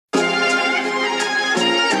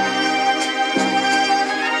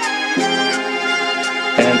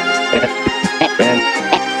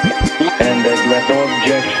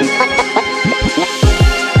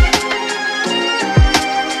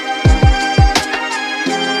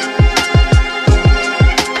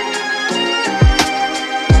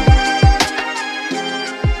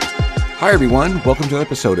Hi, everyone. Welcome to an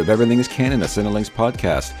episode of Everything is Canon, a Cinelinks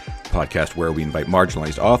podcast where we invite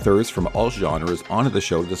marginalized authors from all genres onto the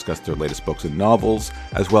show to discuss their latest books and novels,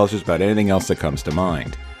 as well as just about anything else that comes to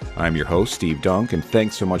mind. I'm your host, Steve Dunk, and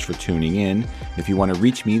thanks so much for tuning in. If you want to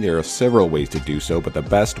reach me, there are several ways to do so, but the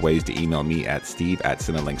best way is to email me at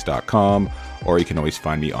steve@cinelinks.com, or you can always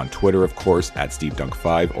find me on Twitter, of course, at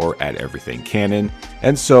SteveDunk5 or at Everything Canon.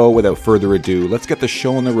 And so, without further ado, let's get the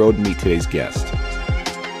show on the road and meet today's guest.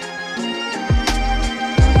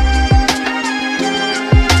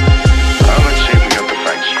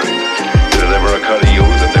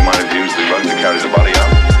 Carry the body out.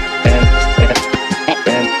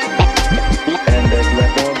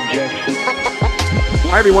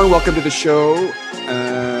 Hi, everyone. Welcome to the show.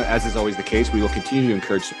 As is always the case, we will continue to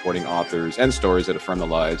encourage supporting authors and stories that affirm the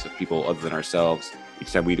lives of people other than ourselves.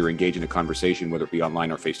 Each time we either engage in a conversation, whether it be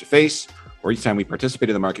online or face-to-face, or each time we participate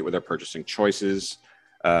in the market with our purchasing choices.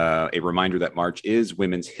 A reminder that March is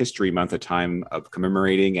Women's History Month, a time of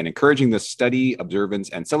commemorating and encouraging the study,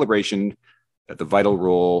 observance, and celebration that the vital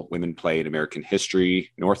role women play in American history,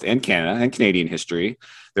 North and Canada, and Canadian history.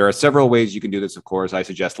 There are several ways you can do this, of course. I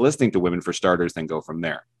suggest listening to women for starters, then go from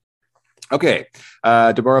there. Okay,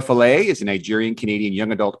 Deborah Fallet is a Nigerian-Canadian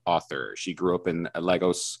young adult author. She grew up in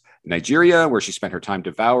Lagos, Nigeria, where she spent her time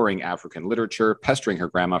devouring African literature, pestering her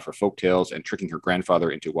grandma for folktales, and tricking her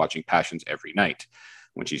grandfather into watching Passions every night.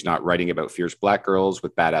 When she's not writing about fierce Black girls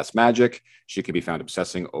with badass magic, she can be found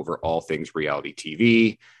obsessing over all things reality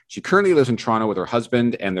TV. She currently lives in Toronto with her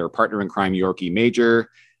husband and their partner in crime, Yorkie Major.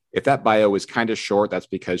 If that bio is kind of short, that's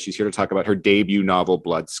because she's here to talk about her debut novel,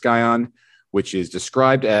 Blood Scion, which is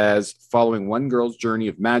described as following one girl's journey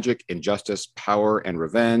of magic, injustice, power, and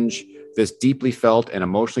revenge. This deeply felt and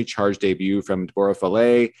emotionally charged debut from Deborah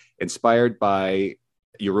Fallet, inspired by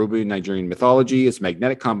Yoruba Nigerian mythology, is a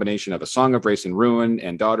magnetic combination of A Song of Race and Ruin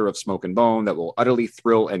and Daughter of Smoke and Bone that will utterly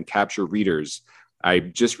thrill and capture readers. I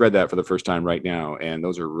just read that for the first time right now, and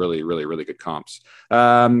those are really, really, really good comps.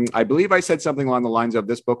 I believe I said something along the lines of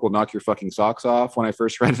this book will knock your fucking socks off when I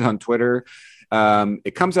first read it on Twitter.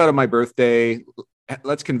 It comes out on my birthday.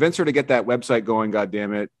 Let's convince her to get that website going,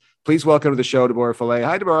 goddammit. Please welcome to the show, Deborah Fallet.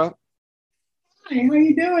 Hi, Deborah. Hi, how are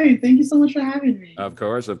you doing? Thank you so much for having me. Of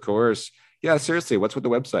course, of course. Yeah, seriously, what's with the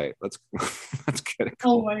website? Let's get it.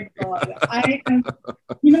 Oh my God.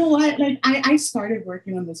 You know what? Like I started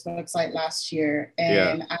working on this website last year,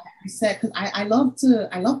 and I said, because I love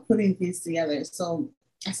putting things together. So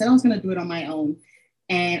I said I was gonna do it on my own.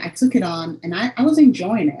 And I took it on and I was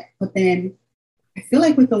enjoying it. But then I feel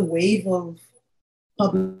like with the wave of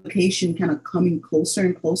publication kind of coming closer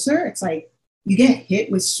and closer, it's like you get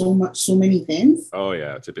hit with so many things. Oh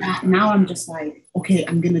yeah, it's a busy time. Now I'm just like, okay,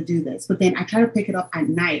 I'm gonna do this. But then I try to pick it up at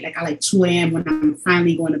night, like at 2 a.m. when I'm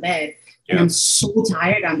finally going to bed. And I'm so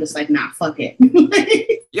tired, I'm just like, nah, fuck it.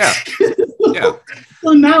 Yeah.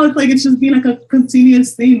 So now it's like, it's just been like a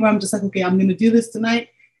continuous thing where I'm just like, okay, I'm gonna do this tonight.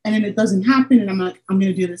 And then it doesn't happen. And I'm like, I'm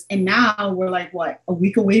gonna do this. And now we're like, what, a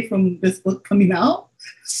week away from this book coming out?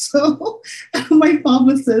 So my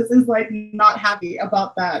publicist is like not happy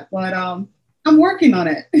about that. But I'm working on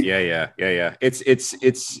it. Yeah. It's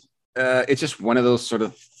just one of those sort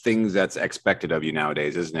of things that's expected of you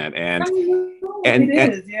nowadays, isn't it?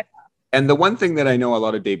 And the one thing that I know a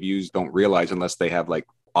lot of debuts don't realize, unless they have like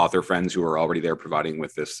author friends who are already there providing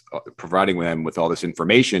them with all this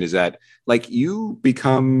information, is that like you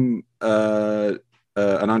become you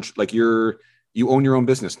own your own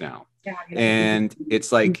business now. Yeah, and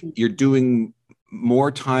it's like you're doing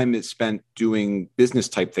more time is spent doing business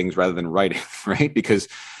type things rather than writing, right? Because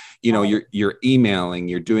you know you're emailing,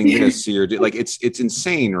 you're doing this, you're like it's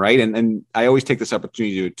insane, right? And I always take this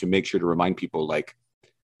opportunity to make sure to remind people, like,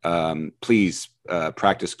 please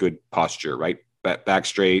practice good posture, right? Back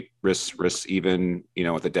straight, wrists even,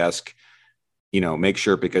 at the desk, make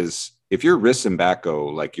sure, because if your wrists and back go,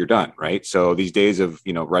 like, you're done, right? So these days of,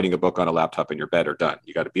 writing a book on a laptop in your bed are done.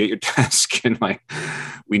 You got to be at your desk, and like,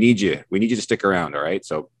 we need you to stick around. All right.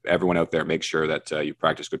 So everyone out there, make sure that you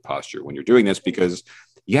practice good posture when you're doing this, because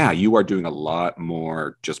you are doing a lot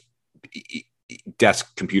more just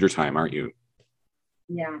desk computer time, aren't you?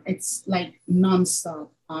 Yeah, it's like nonstop,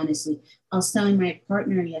 honestly. I was telling my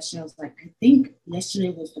partner yesterday, I was like, I think yesterday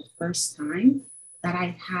was the first time that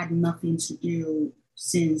I had nothing to do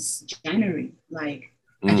since January. Like,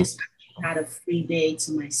 I just had a free day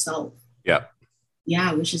to myself. Yeah.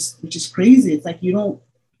 Yeah, which is crazy. It's like you don't.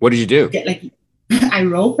 What did you do? I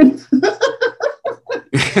wrote.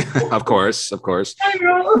 Of course. I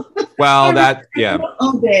wrote. Well,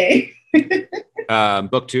 all day.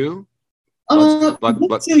 Book two.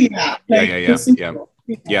 Book two,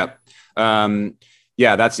 yeah.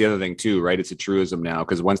 Yeah, that's the other thing too, right? It's a truism now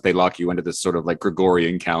because once they lock you into this sort of like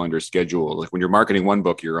Gregorian calendar schedule, like when you're marketing one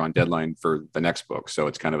book, you're on deadline for the next book. So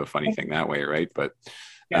it's kind of a funny thing that way, right? But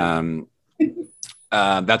Yeah.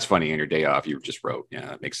 that's funny. On your day off, you just wrote. Yeah,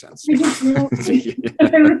 that makes sense. I just wrote,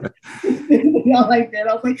 like that.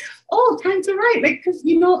 I was like, oh, time to write. Like, because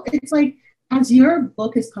it's like as your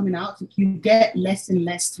book is coming out, you get less and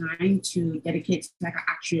less time to dedicate to like an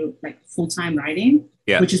actual like full-time writing,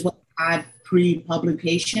 which is what I had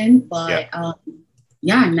pre-publication. But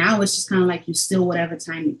now it's just kind of like you steal whatever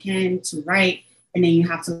time you can to write, and then you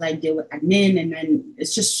have to like deal with admin, and then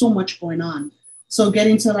it's just so much going on. So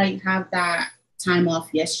getting to like have that time off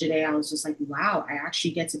yesterday, I was just like, wow, I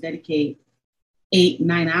actually get to dedicate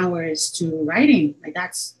 8-9 hours to writing. Like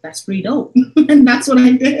that's pretty dope. And that's what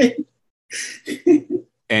I did.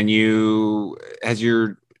 And has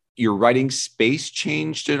your writing space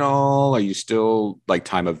changed at all? Are you still like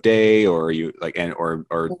time of day, or are you like,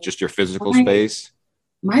 or just your physical space?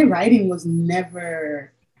 My writing was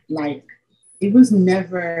never like, it was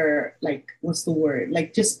never like, what's the word?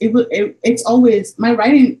 Like just, it's always, my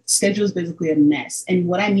writing schedule is basically a mess. And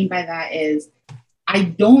what I mean by that is I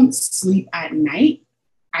don't sleep at night.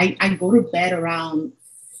 I go to bed around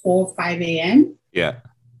 4 or 5 a.m. Yeah.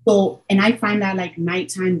 So, and I find that like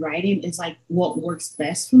nighttime writing is like what works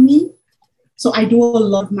best for me. So I do a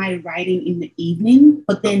lot of my writing in the evening,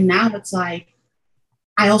 but then now it's like,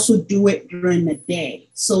 I also do it during the day.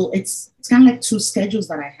 So it's kind of like two schedules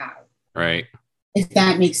that I have. Right. If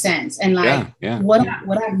that makes sense. And like what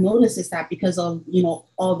I've noticed is that because of,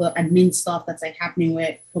 all the admin stuff that's like happening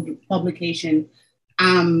with publication,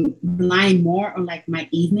 I'm relying more on like my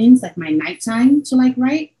evenings, like my nighttime to like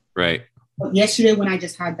write. Right. But yesterday when I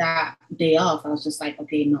just had that day off, I was just like,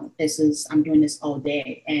 okay, no, I'm doing this all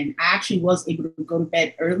day. And I actually was able to go to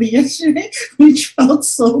bed early yesterday, which felt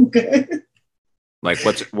so good. Like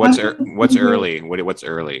what's early? What's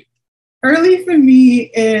early? Early for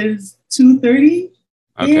me is 2:30.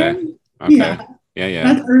 Okay.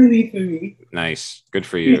 Yeah. That's early for me. Nice. Good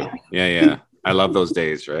for you. Yeah. I love those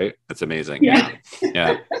days, right? That's amazing.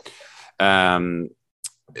 Yeah.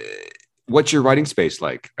 What's your writing space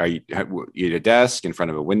like? Are you at a desk in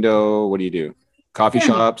front of a window? What do you do? Coffee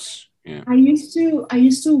shops? Yeah. I used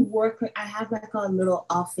to work. I have like a little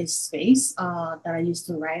office space that I used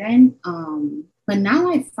to write in. But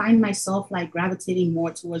now I find myself like gravitating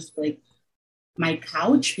more towards like my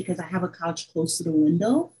couch because I have a couch close to the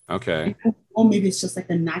window. Okay. Or maybe it's just like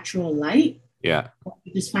a natural light. Yeah. I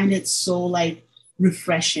just find it so like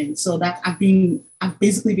refreshing. So that I've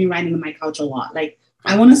basically been writing on my couch a lot. Like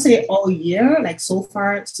I want to say all year, like so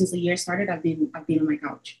far since the year started, I've been on my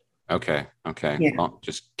couch. Okay. Yeah. Well,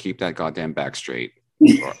 just keep that goddamn back straight.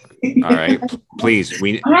 All right, please.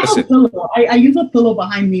 I use a pillow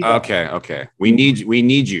behind me. Okay. We need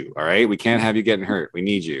you. All right. We can't have you getting hurt. We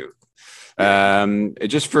need you.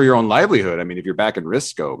 Just for your own livelihood. I mean, if you're back in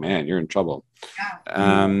Risco, man, you're in trouble.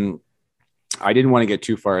 Yeah. I didn't want to get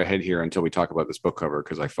too far ahead here until we talk about this book cover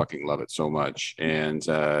because I fucking love it so much. And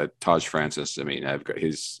Taj Francis, I mean, I've got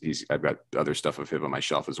I've got other stuff of him on my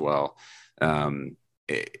shelf as well.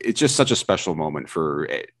 It's just such a special moment for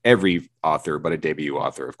every author, but a debut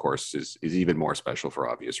author, of course, is even more special for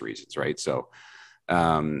obvious reasons, right? So,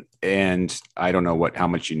 and I don't know how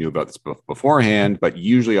much you knew about this book beforehand, but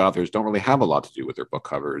usually authors don't really have a lot to do with their book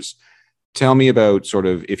covers. Tell me about sort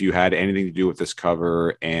of if you had anything to do with this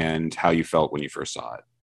cover and how you felt when you first saw it.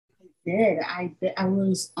 I did. I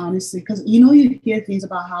was honestly, because you hear things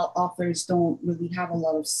about how authors don't really have a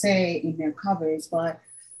lot of say in their covers, but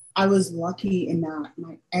I was lucky in that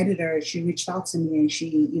my editor, she reached out to me and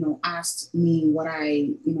she, asked me what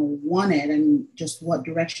I, wanted and just what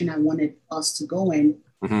direction I wanted us to go in.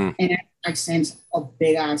 Mm-hmm. And I sent a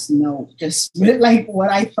big ass note, just like what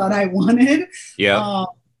I thought I wanted. Yeah.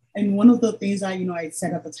 And one of the things I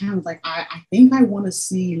said at the time was like, I think I want to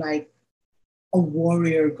see like a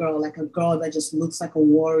warrior girl, like a girl that just looks like a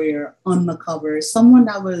warrior on the cover, someone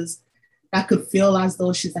that could feel as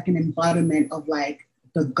though she's like an embodiment of like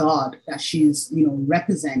the god that she's,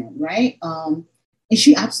 representing, right? And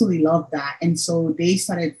she absolutely loved that. And so they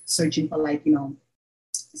started searching for like,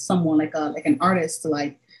 someone like an artist to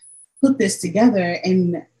like put this together.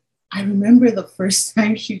 And I remember the first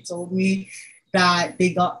time she told me that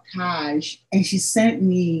they got Taj and she sent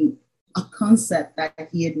me a concept that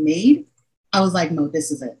he had made. I was like, no, this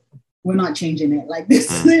is it. We're not changing it. Like this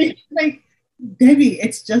is it. Like, Debbie,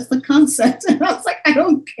 it's just the concept. And I was like, I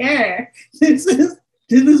don't care. This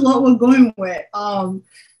is what we're going with.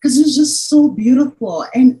 Because it's just so beautiful.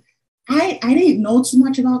 And I didn't know too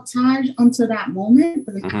much about Taj until that moment,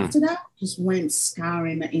 but Mm-hmm. after that, just went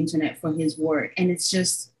scouring the internet for his work, and it's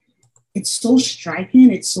so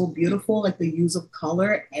striking, it's so beautiful, like the use of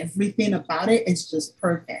color, everything about it is just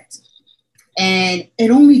perfect, and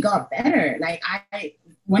it only got better. Like I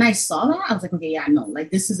when I saw that, I was like, okay, yeah, no,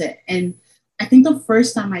 like this is it. And I think the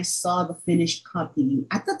first time I saw the finished copy,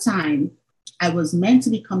 at the time, I was meant to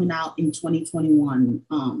be coming out in 2021.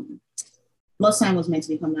 Blood Sign was meant to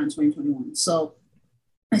be coming out in 2021. So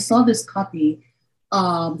I saw this copy,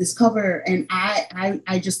 this cover, and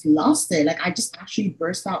I just lost it. Like I just actually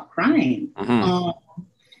burst out crying. Mm-hmm.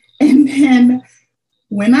 And then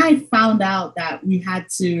when I found out that we had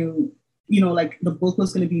to, like the book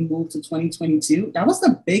was going to be moved to 2022, that was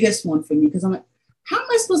the biggest one for me because I'm like, how am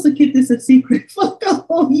I supposed to keep this a secret for the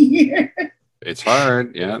whole year? It's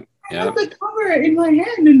hard. Yeah. I have the cover in my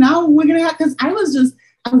hand, and now we're gonna have, because I was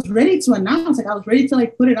ready to announce, like I was ready to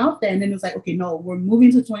like put it out there, and then it was like, okay, no, we're moving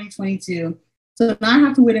to 2022, so now I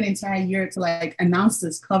have to wait an entire year to like announce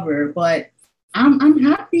this cover. But I'm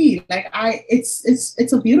happy. Like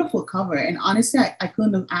it's a beautiful cover, and honestly, I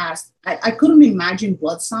couldn't have asked. I couldn't imagine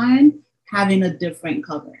Blood Sign having a different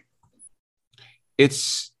cover.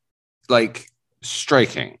 It's like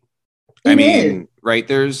striking. It is. Right.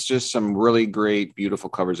 There's just some really great, beautiful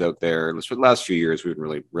covers out there. For the last few years, we've been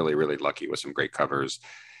really, really, really lucky with some great covers.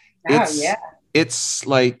 Yeah. It's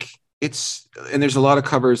like, and there's a lot of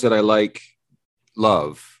covers that I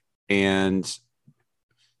love.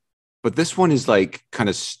 But this one is like kind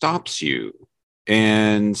of stops you.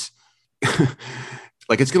 And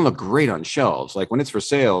like, it's going to look great on shelves. Like when it's for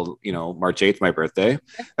sale, March 8th, my birthday,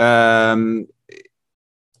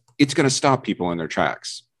 it's going to stop people in their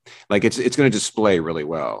tracks. Like it's going to display really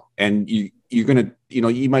well, and you're going to,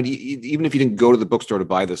 you might, even if you didn't go to the bookstore to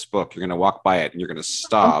buy this book, you're going to walk by it and you're going to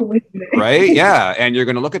stop, right? Yeah. And you're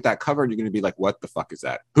going to look at that cover and you're going to be like, what the fuck is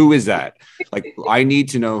that? Who is that? Like, I need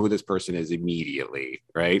to know who this person is immediately.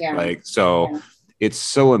 Right. Yeah. Like, so it's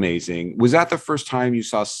so amazing. Was that the first time you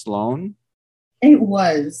saw Sloan? It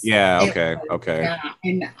was. Yeah. Okay. Okay. Yeah.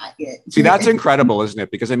 And see, that's incredible, isn't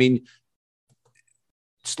it? Because I mean,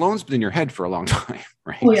 Sloan's been in your head for a long time,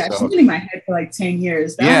 right? Oh yeah, she's been in my head for like 10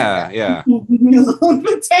 years. Yeah. Been alone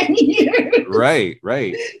for 10 years.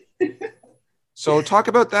 Right. So talk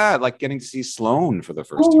about that, like getting to see Sloan for the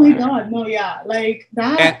first time. Oh my God, no, yeah, like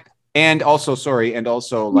that. And also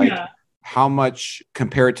like how much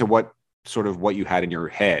compared to what you had in your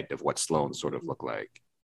head of what Sloan sort of looked like.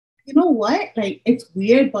 You know what? Like it's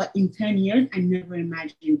weird, but in 10 years, I never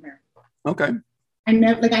imagined her. Okay. I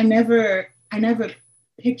never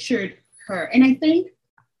pictured her. And I think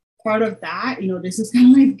part of that, this is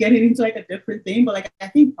kind of like getting into like a different thing, but like I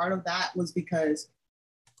think part of that was because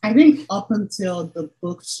I think up until the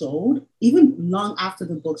book sold, even long after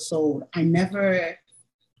the book sold, I never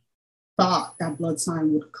thought that Blood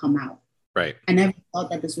Sign would come out. Right. I never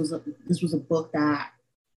thought that this was a book that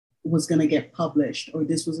was going to get published, or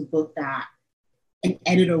this was a book that an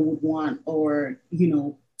editor would want, or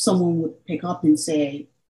someone would pick up and say,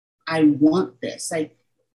 I want this. Like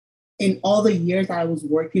in all the years that I was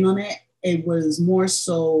working on it, it was more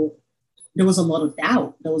so, there was a lot of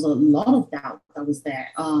doubt. There was a lot of doubt that was there.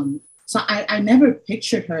 So I never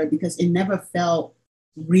pictured her because it never felt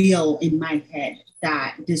real in my head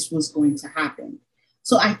that this was going to happen.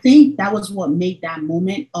 So I think that was what made that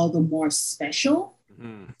moment all the more special.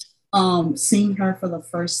 Mm-hmm. Seeing her for the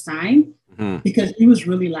first time, mm-hmm. because it was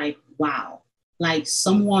really like, wow, like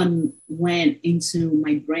someone went into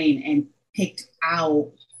my brain and picked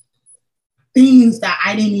out things that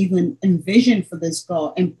I didn't even envision for this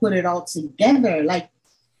girl and put it all together. Like,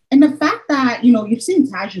 and the fact that, you've seen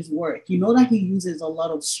Taj's work, that he uses a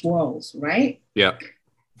lot of swirls, right? Yeah.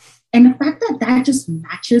 And the fact that that just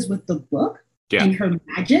matches with the book and her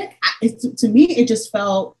magic, to me, it just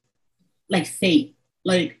felt like fate.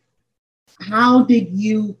 Like, how did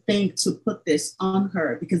you think to put this on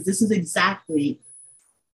her? Because this is exactly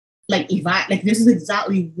this is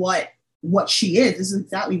exactly what she is. This is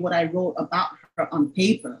exactly what I wrote about her on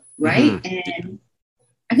paper, right? Mm-hmm. And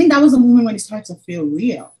I think that was the moment when it started to feel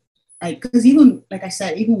real. Like, because even, like I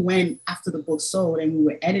said, even when after the book sold and we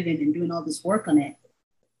were editing and doing all this work on it,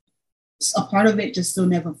 a part of it just still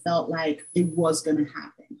never felt like it was going to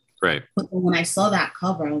happen. Right. But when I saw that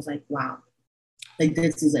cover, I was like, wow, like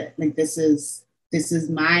this is it. Like this is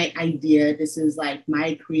my idea. This is like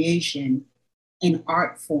my creation in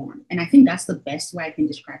art form. And I think that's the best way I can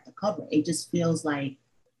describe the cover. It just feels like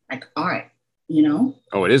art,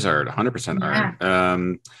 Oh, it is art, 100%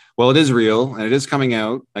 art. Well, it is real and it is coming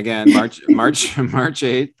out again, March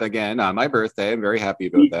 8th, again, on my birthday. I'm very happy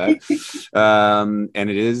about that. And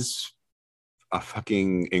it is a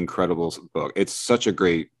fucking incredible book. It's such a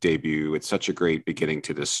great debut. It's such a great beginning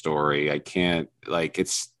to this story. I can't like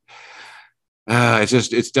it's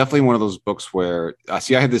definitely one of those books where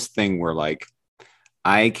see, I had this thing where like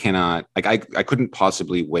I cannot like I couldn't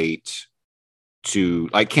possibly wait to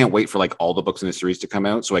I can't wait for like all the books in the series to come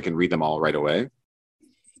out so I can read them all right away.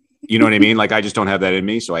 You know what I mean? Like I just don't have that in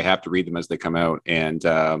me, so I have to read them as they come out. And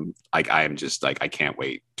like I am just like I can't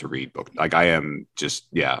wait to read book. Like I am just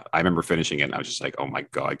I remember finishing it and I was just like, oh my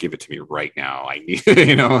god, give it to me right now. I need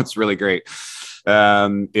it's really great.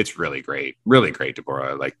 It's really great,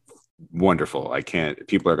 Deborah. Like wonderful. I can't.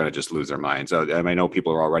 People are going to just lose their minds. I know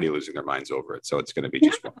people are already losing their minds over it. So it's going to be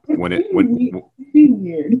just when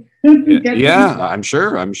weird. I'm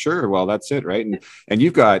sure. Well, that's it, right? And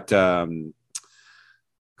you've got.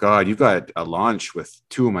 God, you've got a launch with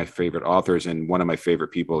two of my favorite authors and one of my favorite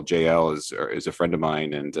people. JL is a friend of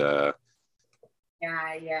mine, and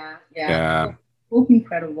yeah. Both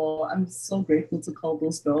incredible. I'm so grateful to call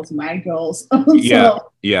those girls my girls. Yeah.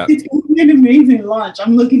 It's an amazing launch.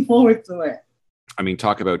 I'm looking forward to it. I mean,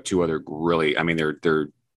 talk about two other really. I mean, they're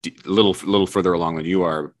a little further along than you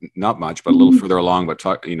are. Not much, but a little further along. But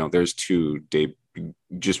there's two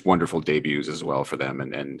just wonderful debuts as well for them,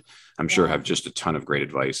 and I'm sure have just a ton of great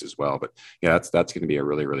advice as well. But yeah, that's going to be a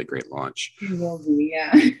really, really great launch. It will be,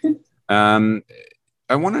 yeah. I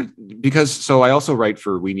want to because I also write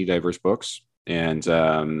for We Need Diverse Books, and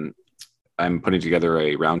I'm putting together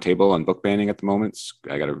a roundtable on book banning at the moment.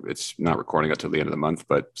 It's not recording until the end of the month,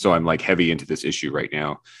 but so I'm like heavy into this issue right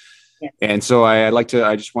now. Yes. And so I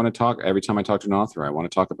just want to talk every time I talk to an author. I want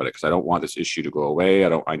to talk about it because I don't want this issue to go away.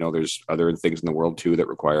 I know there's other things in the world too that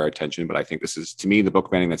require our attention, but I think this is, to me, the book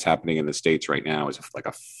banning that's happening in the States right now is like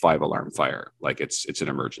a 5-alarm fire. Like it's an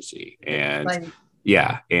emergency, and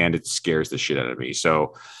and it scares the shit out of me.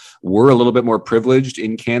 So we're a little bit more privileged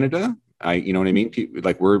in Canada. You know what I mean?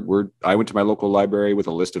 Like I went to my local library with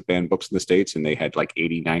a list of banned books in the States, and they had like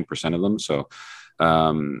 89% of them. So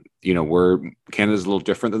Canada's a little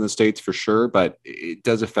different than the States for sure, but it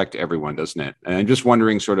does affect everyone, doesn't it? And I'm just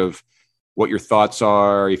wondering sort of what your thoughts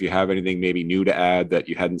are, if you have anything maybe new to add that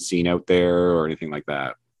you hadn't seen out there or anything like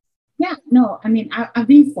that. Yeah, no, I mean, I've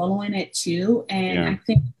been following it too. And I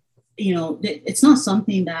think, it's not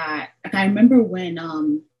something that, like, I remember when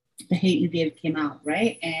The Hate You Give came out,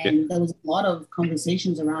 right? And there was a lot of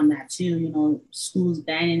conversations around that too, schools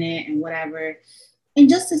banning it and whatever. And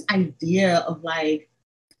just this idea of like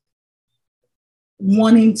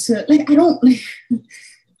wanting to, like,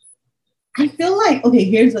 I feel like, okay,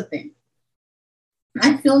 here's the thing.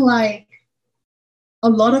 I feel like a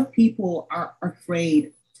lot of people are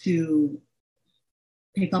afraid to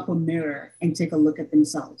pick up a mirror and take a look at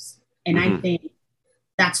themselves. And I think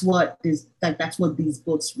that's what these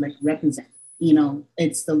books like represent.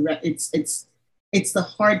 It's the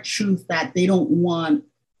hard truth that they don't want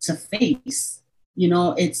to face.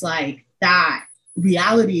 It's like that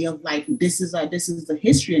reality of like, this is the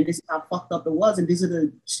history, and this is how fucked up it was, and these are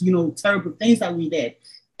the terrible things that we did,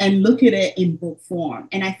 and look at it in book form.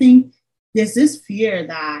 And I think there's this fear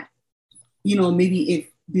that maybe if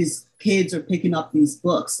these kids are picking up these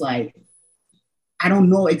books, like, I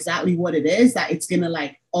don't know exactly what it is, that it's gonna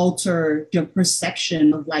like alter their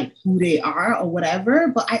perception of like who they are or whatever.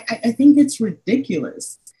 But I think it's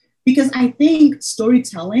ridiculous. Because I think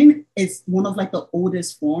storytelling is one of like the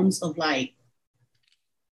oldest forms of like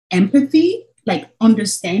empathy, like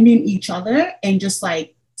understanding each other and just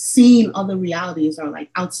like seeing other realities are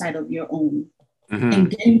like outside of your own,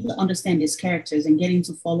 and getting to understand these characters and getting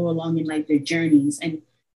to follow along in like their journeys and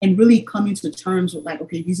really coming to terms with like,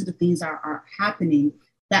 okay, these are the things that are happening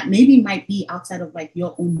that maybe might be outside of like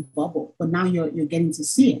your own bubble, but now you're getting to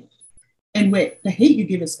see it. And with The Hate You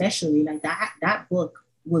Give, especially, like that book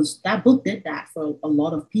did that for a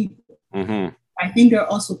lot of people. I think there are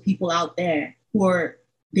also people out there who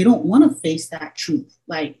they don't want to face that truth.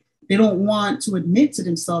 Like, they don't want to admit to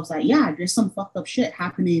themselves that, there's some fucked up shit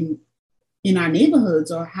happening in our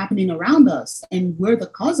neighborhoods or happening around us, and we're the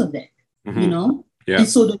cause of it, Yeah. And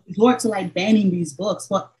so they resort to like banning these books.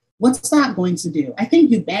 But what's that going to do? I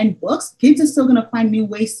think you ban books, kids are still going to find new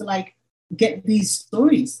ways to like get these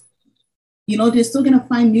stories. They're still going to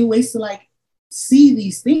find new ways to like see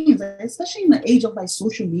these things, especially in the age of like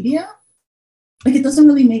social media. Like, it doesn't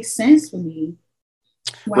really make sense for me.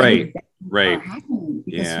 Right.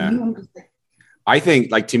 Yeah. I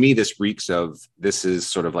think, like, to me, this reeks of, this is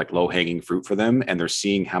sort of like low hanging fruit for them, and they're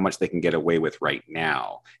seeing how much they can get away with right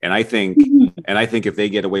now. And I think, if they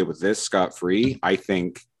get away with this scot free, I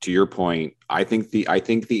think, to your point, I think the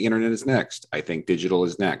internet is next. I think digital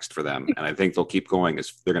is next for them, and I think they'll keep going.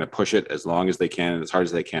 They're going to push it as long as they can and as hard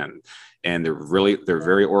as they can. And they're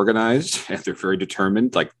very organized and they're very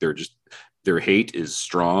determined. Like, their hate is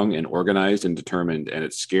strong and organized and determined, and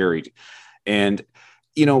it's scary. And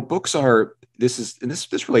books are,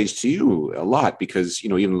 this relates to you a lot, because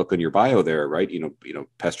even look in your bio there, right?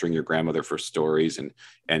 Pestering your grandmother for stories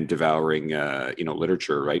and devouring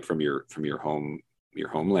literature, right, from your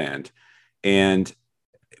homeland. And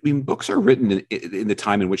I mean, books are written in the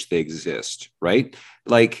time in which they exist, right?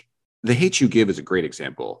 Like, The Hate You Give is a great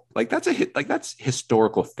example. Like, that's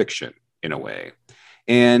historical fiction in a way.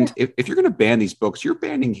 And if you're going to ban these books, you're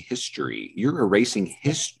banning history. You're erasing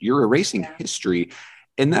history.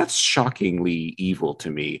 And that's shockingly evil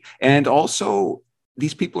to me. And also,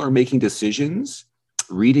 these people are making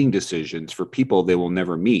reading decisions for people they will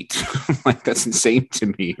never meet. Like, that's insane to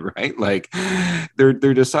me, right? Like, they're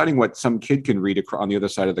deciding what some kid can read on the other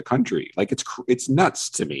side of the country. Like, it's nuts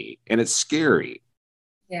to me, and it's scary.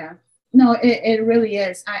 Yeah, no, it really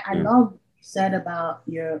is. I love what you said about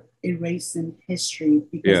your erasing history,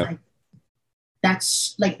 because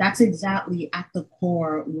that's exactly at the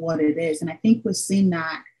core what it is. And I think we're seeing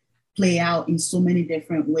that play out in so many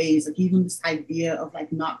different ways. Like, even this idea of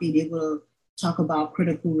like not being able to talk about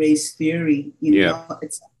critical race theory,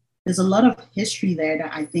 there's a lot of history there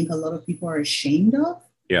that I think a lot of people are ashamed of.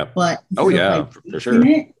 Yeah. But for sure.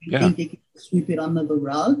 I think they can sweep it under the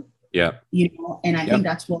rug. Yeah. And I think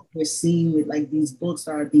that's what we're seeing with like these books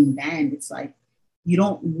that are being banned. It's like, you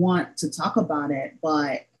don't want to talk about it,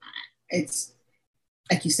 but it's,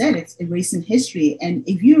 like you said, it's erasing history. And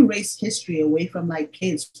if you erase history away from like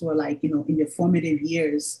kids who are like, in their formative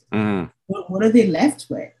years, what are they left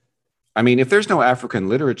with? I mean, if there's no African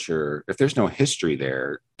literature, if there's no history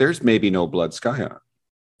there's maybe no blood Scion.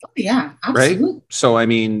 Oh, yeah, absolutely. Right. So, I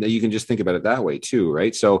mean, you can just think about it that way too,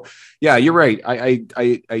 right? So, yeah, you're right.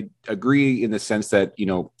 I agree in the sense that,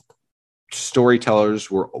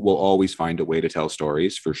 storytellers will always find a way to tell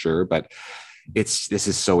stories, for sure. But this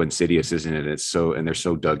is so insidious, isn't it? And they're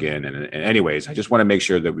so dug in. And anyways, I just want to make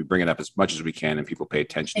sure that we bring it up as much as we can and people pay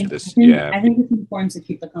attention to this. I think it's important to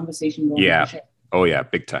keep the conversation going. Yeah. Sure. Oh yeah.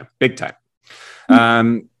 Big time.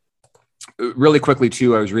 Really quickly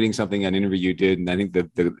too, I was reading something, an interview you did, and I think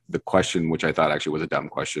the question, which I thought actually was a dumb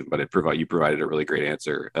question, but you provided a really great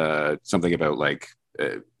answer. Something about like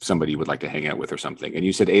somebody you would like to hang out with or something, and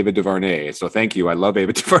you said Ava DuVernay. So thank you. I love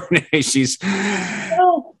Ava DuVernay. She's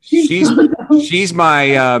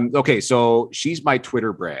my so she's my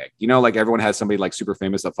Twitter brag. Like, everyone has somebody like super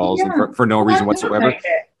famous that follows them for no reason whatsoever.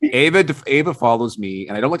 Ava follows me,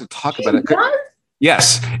 and I don't like to talk about it.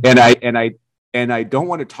 Yes, and I don't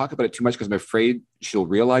want to talk about it too much because I'm afraid she'll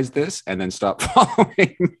realize this and then stop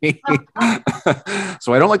following me.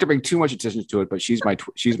 So I don't like to bring too much attention to it, but she's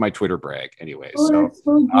my Twitter brag anyway. So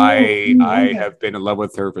I have been in love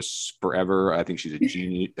with her for forever. I think she's a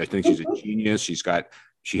genius.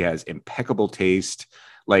 She has impeccable taste.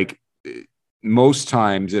 Like, most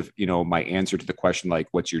times, if my answer to the question, like,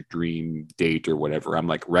 what's your dream date or whatever, I'm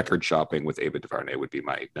like, record shopping with Ava DuVernay would be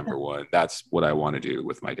my number one. That's what I want to do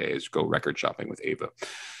with my day, is go record shopping with Ava.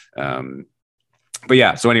 But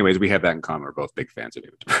yeah, so anyways, we have that in common. We're both big fans of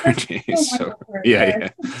Ava DuVernay. So yeah.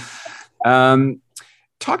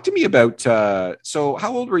 Talk to me about, so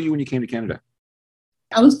how old were you when you came to Canada?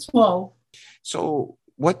 I was 12. So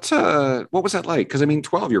what was that like? Because I mean,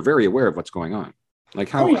 12, you're very aware of what's going on. Like,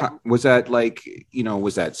 how was that? Like,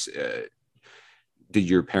 did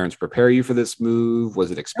your parents prepare you for this move?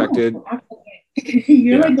 Was it expected?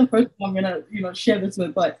 You're like the first one I'm gonna share this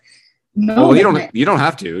with, but no. Well, you don't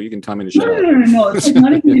have to. You can tell me to share. No. It's like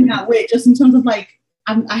not even in that way. Just in terms of like,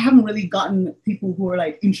 I haven't really gotten people who are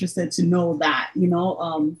like interested to know that,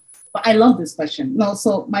 But I love this question. No,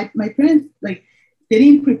 so my parents, like, they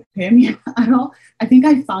didn't prepare me at all. I think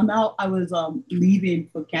I found out I was leaving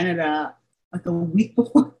for Canada like a week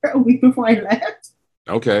before I left.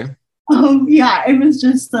 Okay. It was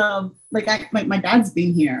just like my dad's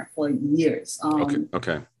been here for years.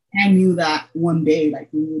 Okay. I knew that one day, like,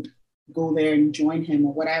 we would go there and join him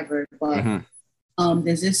or whatever. But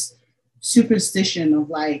there's this superstition of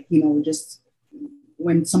like, just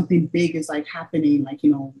when something big is like happening, like,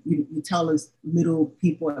 you tell as little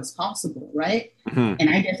people as possible, right? And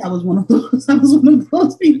I guess I was one of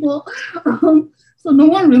those people. So no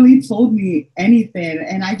one really told me anything.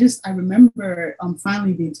 And I remember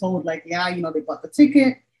finally being told, like, they bought the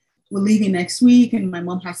ticket. we're leaving next week and my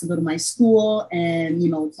mom has to go to my school and,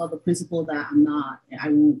 tell the principal that I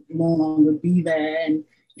will no longer be there and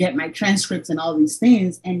get my transcripts and all these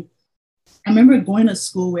things. And I remember going to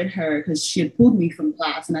school with her because she had pulled me from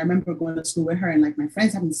class. And I remember going to school with her and like my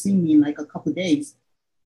friends haven't seen me in like a couple of days.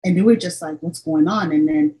 And they were just like, what's going on? And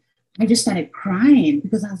then I just started crying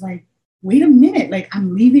because I was like, wait a minute, like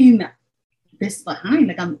I'm leaving this behind.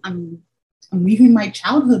 Like I'm leaving my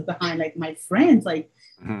childhood behind, like my friends. Like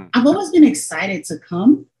I've always been excited to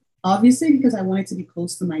come, obviously, because I wanted to be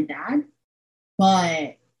close to my dad.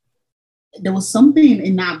 But there was something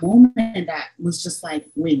in that moment that was just like,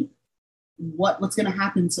 wait, what's going to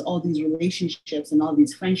happen to all these relationships and all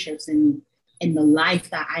these friendships and the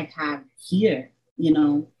life that I have here,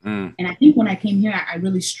 And I think when I came here, I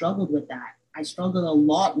really struggled with that. I struggled a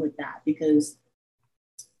lot with that because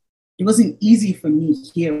it wasn't easy for me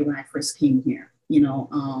here when I first came here,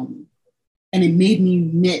 and it made me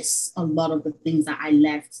miss a lot of the things that I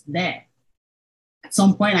left there. At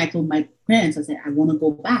some point, I told my parents, I said, I want to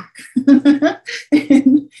go back.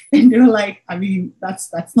 and they were like, I mean,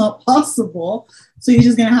 that's not possible. So you're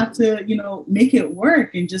just going to have to, make it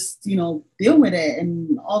work and just, deal with it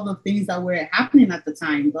and all the things that were happening at the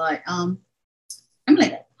time. But I'm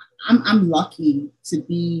lucky to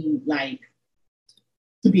be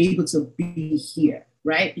able to be here,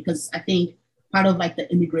 right? Because I think part of like the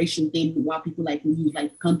immigration thing, while people like leave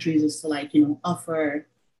like countries is to like, offer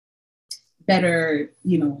better,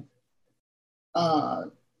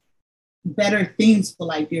 better things for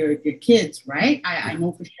like your kids, right? I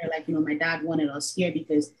know for sure, like, my dad wanted us here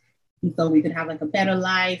because he thought we could have like a better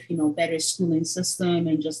life, better schooling system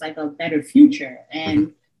and just like a better future.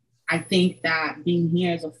 And I think that being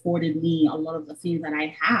here has afforded me a lot of the things that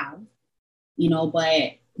I have,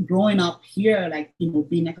 but growing up here, like,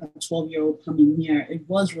 being like a 12-year-old coming here, it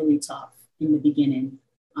was really tough in the beginning.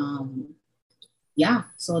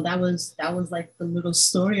 So that was like the little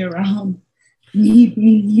story around me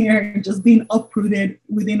being here and just being uprooted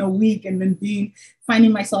within a week and then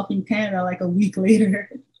finding myself in Canada like a week later.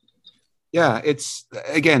 Yeah, it's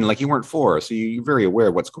again, like you weren't four, so you're very aware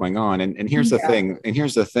of what's going on. And here's the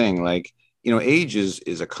thing, like, age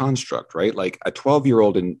is a construct, right? Like a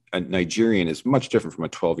 12-year-old in a Nigerian is much different from a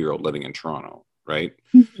 12-year-old living in Toronto, right?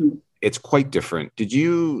 Mm-hmm. It's quite different. Did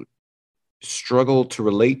you struggle to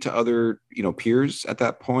relate to other, peers at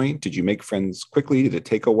that point? Did you make friends quickly? Did it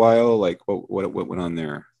take a while? Like what went on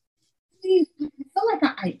there? I felt like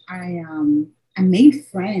I made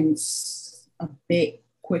friends a bit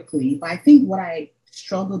quickly, but I think what I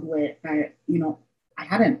struggled with, I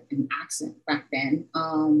had an accent back then.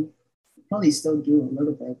 Probably still do a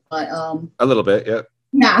little bit, but a little bit, yeah.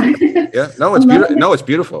 Yeah. Yeah. No, it's beautiful. No, it's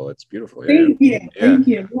beautiful. It's beautiful. Thank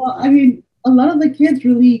you. Well, I mean, a lot of the kids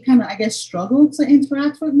really kind of, I guess, struggled to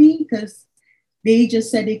interact with me because they just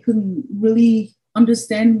said they couldn't really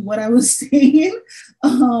understand what I was saying.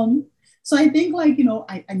 So I think like,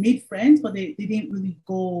 I made friends, but they didn't really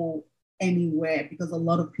go anywhere because a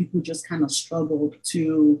lot of people just kind of struggled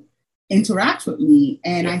to interact with me.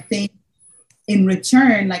 And I think in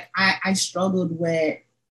return, like I struggled with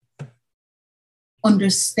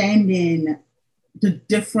understanding the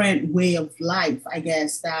different way of life, I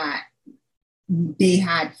guess, that they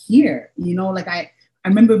had here, like I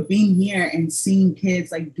remember being here and seeing kids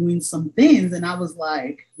like doing some things and I was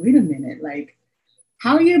like, wait a minute, like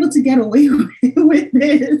how are you able to get away with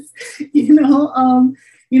this?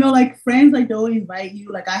 Like friends, like they'll invite you.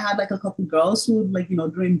 Like I had like a couple girls who like,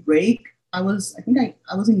 during break, I was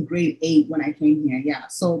in grade 8 when I came here. Yeah.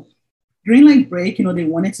 So during like break, they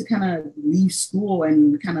wanted to kind of leave school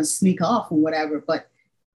and kind of sneak off or whatever. But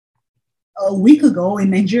a week ago in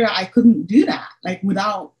Nigeria, I couldn't do that, like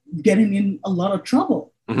without getting in a lot of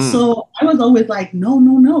trouble. Mm-hmm. So I was always like, no,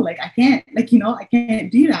 like I can't, like, I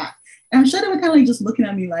can't do that. And I'm sure they were kind of like just looking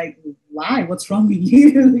at me like, why? What's wrong with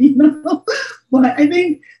you? But I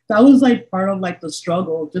think that was like part of like the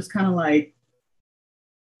struggle, just kind of like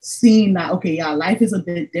seeing that, okay, yeah, life is a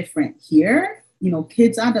bit different here.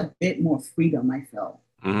 Kids had a bit more freedom, I felt.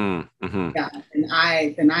 Mm-hmm. Mm-hmm. Yeah,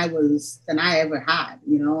 than I ever had,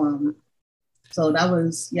 So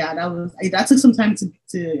that took some time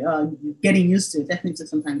to getting used to. It definitely took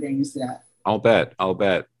some time getting used to that. I'll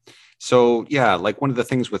bet. So yeah, like one of the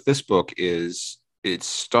things with this book is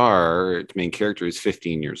its main character is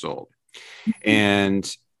 15 years old. Mm-hmm.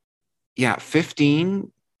 And yeah,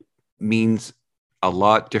 15 means a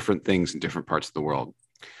lot different things in different parts of the world.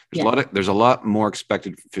 There's a lot more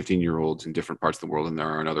expected 15-year-olds in different parts of the world than there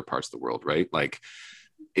are in other parts of the world, right? Like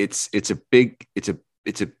it's a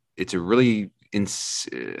really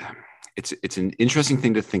it's an interesting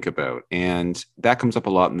thing to think about, and that comes up a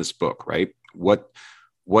lot in this book, right? What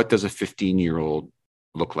does a 15-year-old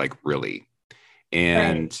look like really?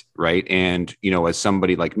 And right. And, as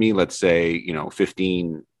somebody like me, let's say,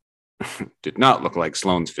 15 did not look like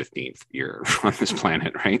Sloane's 15th year on this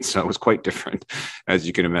planet, right? So it was quite different, as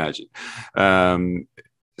you can imagine.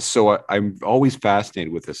 So I'm always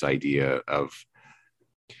fascinated with this idea of,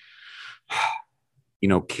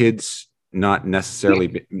 kids not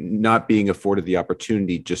necessarily not being afforded the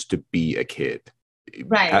opportunity just to be a kid,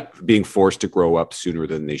 right? Being forced to grow up sooner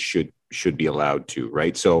than they should be allowed to,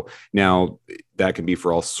 right? So now that can be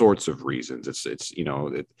for all sorts of reasons. It's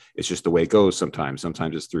it's just the way it goes sometimes.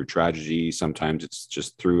 Sometimes it's through tragedy, sometimes it's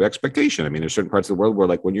just through expectation. I mean, there's certain parts of the world where,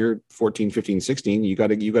 like, when you're 14, 15, 16, you got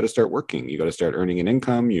to start working, you got to start earning an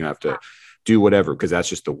income, you have to do whatever, because that's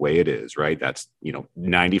just the way it is, right? That's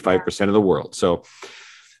 95% of the world. So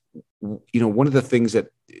one of the things that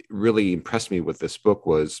really impressed me with this book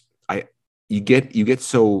was you get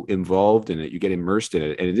so involved in it, you get immersed in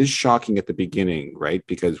it, and it is shocking at the beginning, right?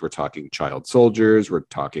 Because we're talking child soldiers, we're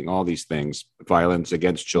talking all these things, violence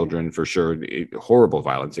against children, for sure, horrible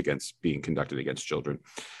violence being conducted against children.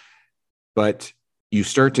 But you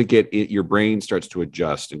start to get it, your brain starts to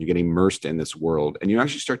adjust, and you get immersed in this world, and you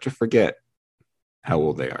actually start to forget how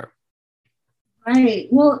old they are. Right.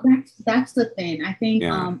 Well, that's the thing. I think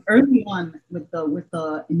early on with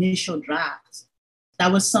the initial draft,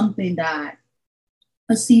 that was something that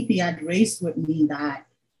a CP had raised with me, that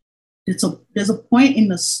there's a point in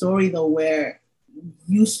the story though where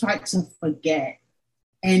you start to forget,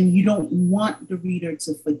 and you don't want the reader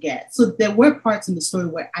to forget. So there were parts in the story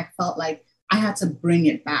where I felt like I had to bring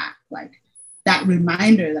it back, like that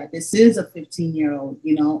reminder that this is a 15-year-old,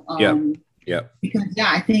 Yeah. Because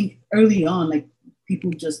I think early on, like,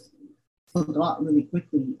 people just forgot really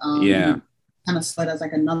quickly. Kind of saw it as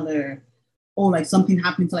like another, like something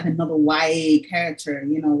happened to like another YA character,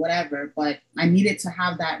 whatever. But I needed to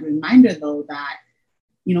have that reminder though, that,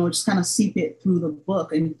 just kind of seep it through the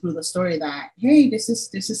book and through the story that, hey, this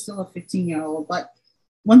is still a 15-year-old. But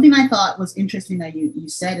one thing I thought was interesting that you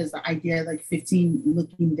said is the idea of like 15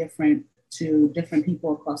 looking different to different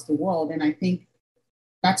people across the world. And I think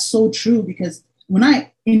that's so true, because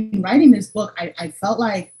in writing this book, I felt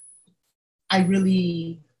like I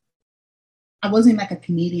wasn't like a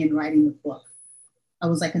Canadian writing the book. I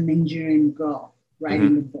was like a Nigerian girl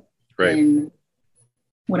writing the book. Right. And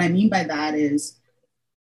what I mean by that is,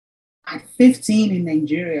 at 15 in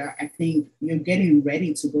Nigeria, I think you're getting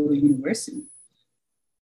ready to go to university.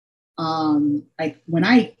 Like when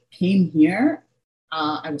I came here,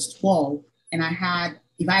 I was 12, and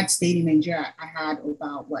if I had stayed in Nigeria, I had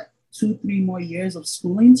about 2-3 more years of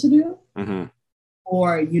schooling to do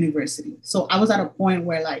or university. So I was at a point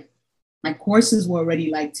where like my courses were already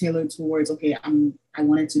like tailored towards, okay, I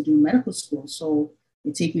wanted to do medical school. So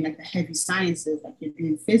you're taking like the heavy sciences, like you're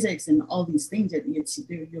doing physics and all these things that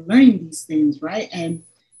you're learning these things, right? And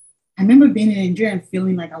I remember being in Nigeria and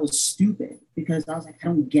feeling like I was stupid, because I was like, I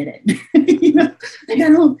don't get it. Like I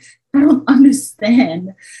don't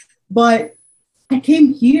understand. But I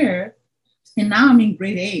came here, and now I'm in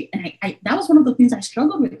grade 8. And I that was one of the things I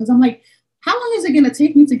struggled with, because I'm like, how long is it going to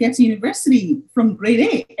take me to get to university from grade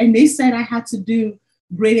 8? And they said I had to do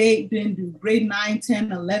grade 8, then do grade 9,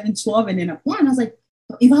 10, 11, 12, and then apply. And I was like,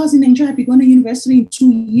 if I was in Nigeria, I'd be going to university in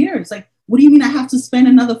 2 years. Like, what do you mean I have to spend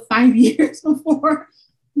another 5 years before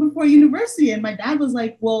university? And my dad was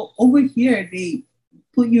like, well, over here, they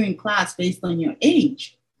put you in class based on your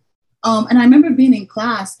age. And I remember being in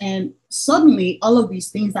class, and suddenly all of these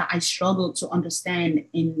things that I struggled to understand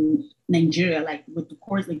in Nigeria, like with the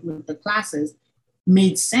course, like with the classes,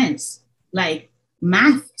 made sense. Like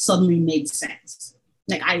math suddenly made sense.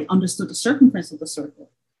 Like I understood the circumference of the circle,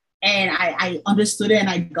 and I understood it, and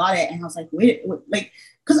I got it. And I was like, wait, like,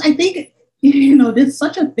 because I think, there's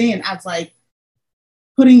such a thing as like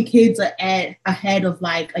putting kids ahead of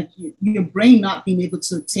like your brain not being able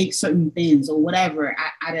to take certain things or whatever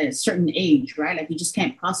at a certain age, right? Like you just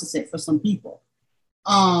can't process it for some people.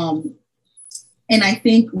 And I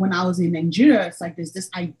think when I was in Nigeria, it's like there's this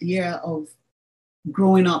idea of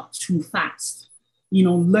growing up too fast,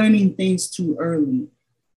 learning things too early,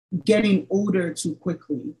 getting older too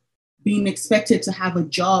quickly, being expected to have a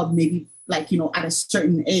job maybe like, at a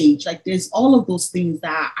certain age. Like there's all of those things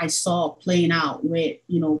that I saw playing out with,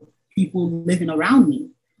 people living around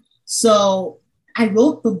me. So I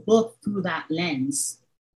wrote the book through that lens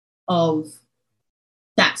of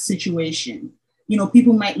that situation.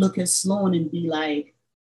 People might look at Sloan and be like,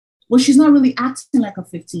 well, she's not really acting like a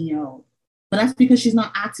 15-year-old. But that's because she's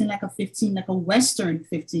not acting like like a Western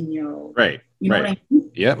 15-year-old. Right. You know right. what I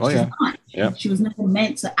mean? Yeah. Oh, She's yeah. not. Yeah. She was never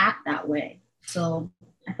meant to act that way. So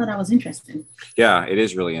I thought that was interesting. Yeah, it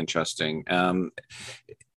is really interesting.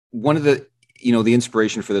 One of the, the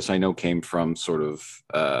inspiration for this, I know, came from sort of,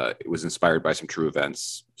 it was inspired by some true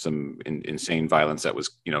events, some insane violence that was,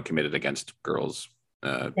 committed against girls,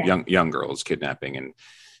 young girls, kidnapping, and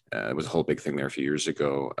it was a whole big thing there a few years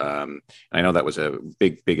ago. I know that was a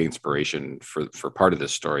big inspiration for part of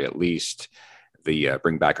this story, at least. The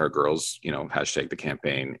Bring Back Our Girls, hashtag the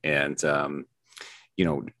campaign, and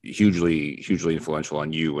hugely influential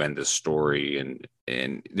on you and this story. And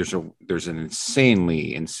there's an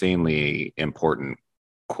insanely important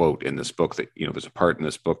quote in this book that, there's a part in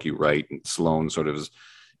this book you write, and Sloane sort of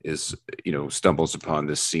is stumbles upon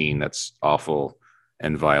this scene that's awful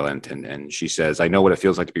and violent, and she says, "I know what it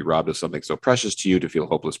feels like to be robbed of something so precious to you, to feel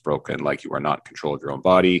hopeless, broken, like you are not in control of your own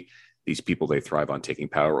body. These people, they thrive on taking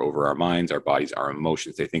power over our minds, our bodies, our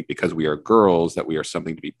emotions. They think because we are girls that we are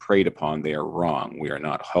something to be preyed upon. They are wrong. We are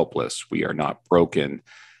not helpless. We are not broken.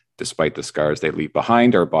 Despite the scars they leave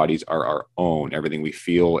behind, our bodies are our own. Everything we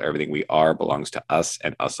feel, everything we are belongs to us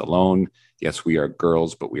and us alone. Yes, we are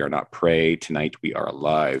girls, but we are not prey. Tonight we are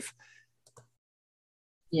alive."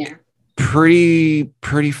 Yeah. Pretty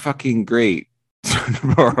fucking great.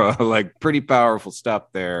 Like, pretty powerful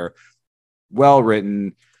stuff there. Well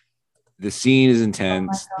written. The scene is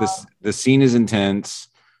intense. The scene is intense.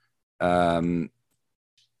 So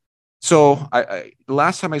I the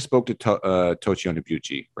last time I spoke to Tochio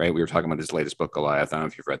Nobuchi, right? We were talking about his latest book, Goliath. I don't know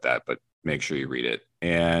if you've read that, but make sure you read it.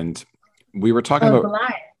 And we were talking about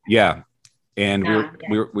Goliath. Yeah. And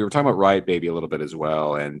we were talking about Riot Baby a little bit as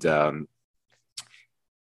well. And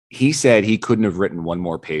he said he couldn't have written one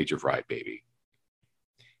more page of Riot Baby.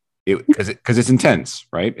 Because it's intense,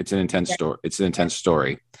 right? It's an intense story. It's an intense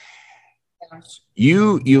story.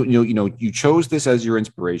 You chose this as your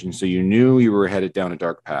inspiration, so you knew you were headed down a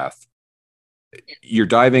dark path.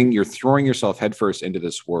 You're throwing yourself headfirst into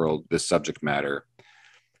this world, this subject matter.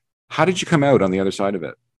 How did you come out on the other side of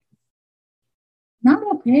it? Not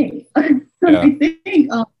okay. Yeah. I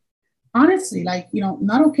think, honestly,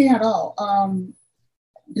 not okay at all.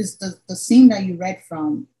 The scene that you read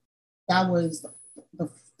from, that was the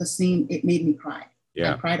scene. It made me cry.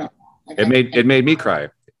 Yeah, I cried. It made me cry.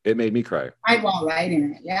 It made me cry. I cried while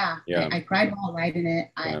writing it. Yeah. I cried while writing it.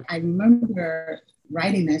 I remember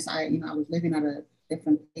writing this. I was living at a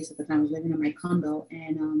different place at the time. I was living in my condo,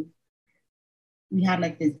 and we had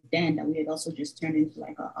like this den that we had also just turned into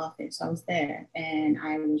like an office. So I was there, and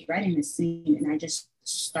I was writing this scene, and I just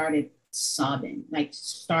started sobbing, like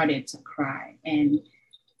started to cry, and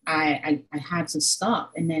I had to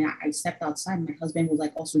stop. And then I stepped outside, and my husband was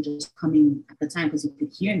like also just coming at the time because he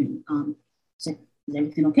could hear me. So is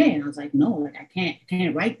everything okay? And I was like, no, like I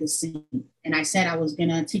can't write this scene. And I said I was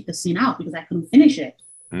gonna take the scene out because I couldn't finish it.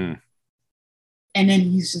 And then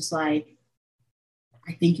he's just like,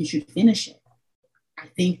 I think you should finish it. I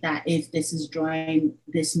think that if this is drawing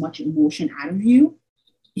this much emotion out of you,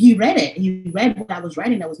 he read it. He read what I was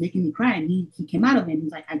writing that was making me cry. And he came out of it and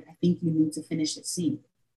he's like, I think you need to finish the scene.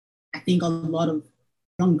 I think a lot of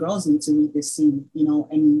young girls need to read this scene,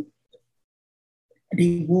 and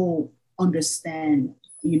they will understand,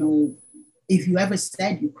 if you ever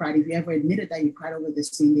said you cried, if you ever admitted that you cried over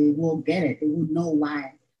this scene, they will get it. They will know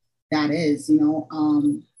why that is,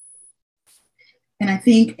 And I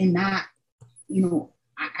think in that,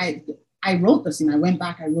 I wrote the scene. I went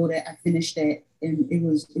back, I wrote it, I finished it, and it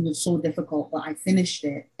was so difficult, but I finished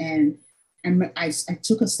it, and I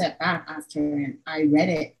took a step back after, and I read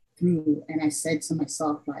it through, and I said to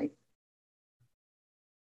myself, like,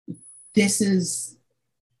 this is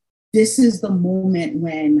the moment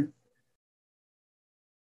when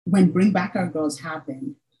Bring Back Our Girls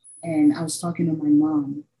happened, and I was talking to my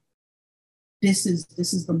mom. This is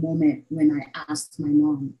the moment when I asked my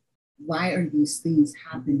mom, why are these things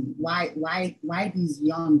happening? Why these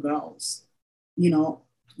young girls?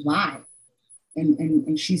 Why?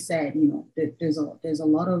 And she said, there's a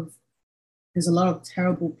lot of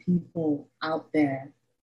terrible people out there,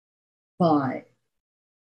 but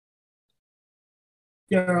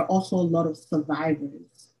there are also a lot of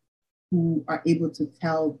survivors who are able to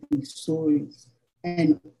tell these stories.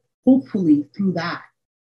 And hopefully through that,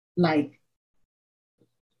 like,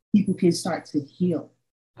 people can start to heal.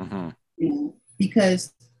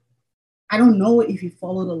 Because I don't know if you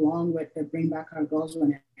followed along with the Bring Back Our Girls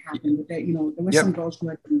when it happened, but there were some girls who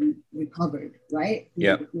had been recovered, right? Who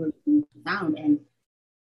had been found, and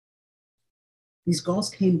these girls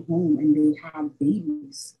came home and they have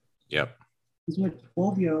babies. These were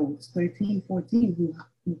 12-year-olds, 13, 14,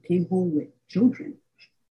 who came home with children.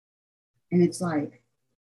 And it's like,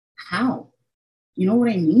 how? You know what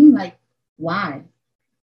I mean? Like, why?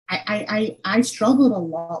 I struggled a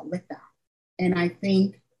lot with that. And I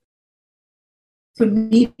think for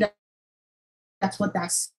me, that's what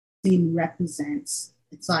that scene represents.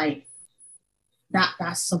 It's like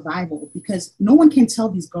that's survival, because no one can tell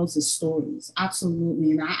these girls the stories.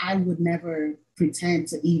 Absolutely. And I would never pretend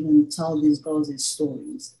to even tell these girls these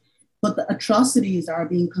stories. But the atrocities that are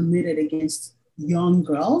being committed against young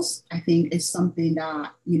girls, I think, is something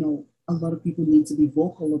that, a lot of people need to be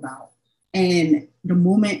vocal about. And the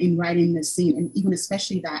moment in writing the scene, and even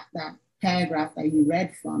especially that paragraph that you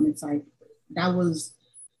read from, it's like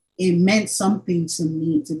it meant something to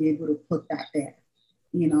me to be able to put that there,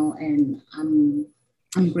 and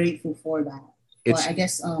I'm grateful for that. But I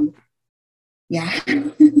guess, yeah.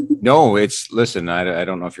 No, listen, I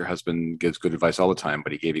don't know if your husband gives good advice all the time,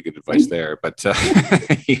 but he gave you good advice there. But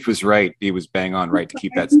he was right. He was bang on right to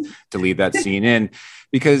leave that scene in,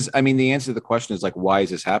 because I mean, the answer to the question is like, why is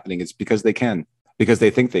this happening? It's because they can, because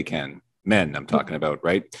they think they can. Men, I'm talking about,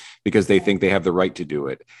 right? Because they think they have the right to do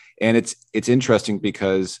it. And it's interesting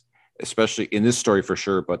because, especially in this story for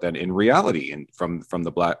sure, but then in reality, and from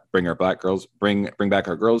the bring back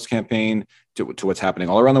our girls campaign to what's happening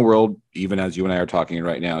all around the world, even as you and I are talking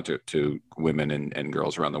right now to women and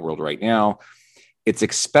girls around the world right now, it's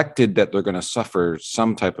expected that they're going to suffer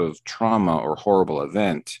some type of trauma or horrible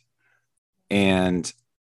event. And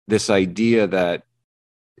this idea that,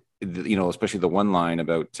 especially the one line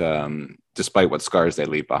about, despite what scars they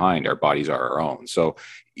leave behind, our bodies are our own. So,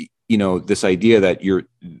 this idea that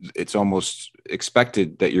it's almost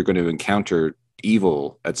expected that you're going to encounter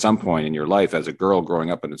evil at some point in your life as a girl growing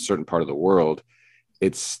up in a certain part of the world.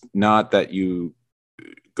 It's not that you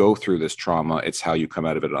go through this trauma, it's how you come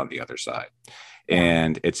out of it on the other side.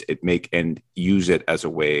 And and use it as a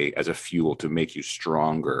way, as a fuel to make you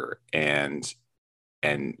stronger and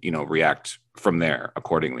react from there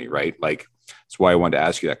accordingly, right? Like, that's why I wanted to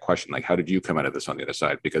ask you that question. Like, how did you come out of this on the other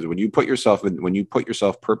side? Because when you put yourself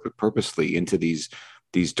purposely into these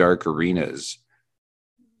dark arenas,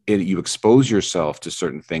 you expose yourself to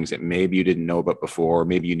certain things that maybe you didn't know about before,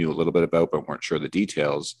 maybe you knew a little bit about but weren't sure the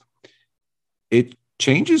details. It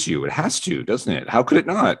changes you. It has to, doesn't it? How could it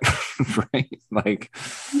not? Right? Like,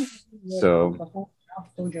 so the whole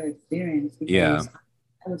soldier experience. Yeah.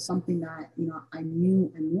 That was something that I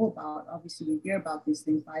knew about. Obviously, we hear about these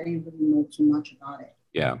things, but I didn't really know too much about it.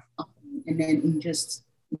 Yeah. And then in just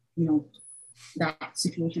that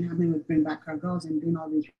situation happening with Bring Back Our Girls and doing all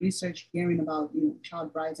this research, hearing about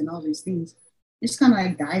child brides and all these things, just kind of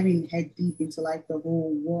like diving head deep into like the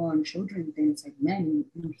whole war on children thing. It's like, man,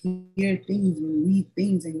 you hear things, you read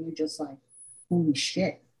things, and you're just like, holy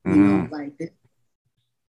shit, like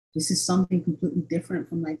this is something completely different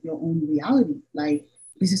from like your own reality. Like,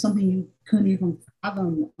 this is something you couldn't even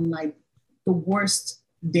fathom on like the worst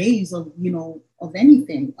days of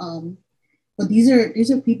anything. But these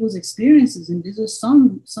are people's experiences, and these are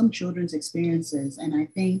some children's experiences. And I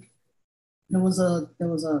think there was a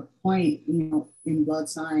point in Blood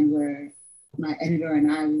Sign where my editor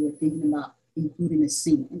and we were thinking about including a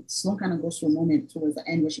scene. And Sloan kind of goes to a moment towards the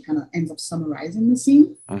end where she kind of ends up summarizing the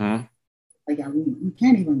scene. Mm-hmm. Like, yeah, we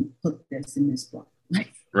can't even put this in this book.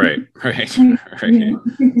 Like, right.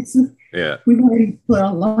 Yeah. We've already put a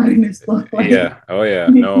lot in this book. Like, yeah. Oh yeah.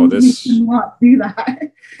 No, this not do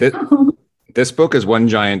that. This book is one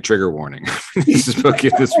giant trigger warning. This book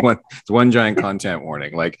is one giant content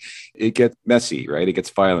warning. Like, it gets messy, right? It gets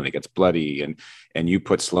violent, it gets bloody, and you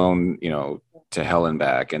put Sloan, to hell and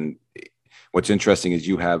back. And what's interesting is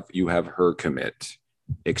you have her commit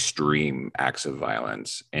extreme acts of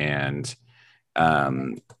violence, and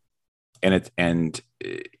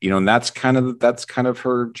that's kind of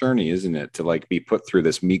her journey, isn't it? To like be put through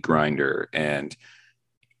this meat grinder and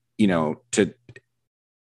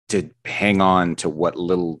to hang on to what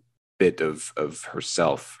little bit of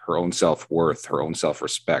herself, her own self-worth, her own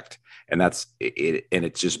self-respect, and that's it. And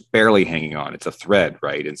it's just barely hanging on. It's a thread,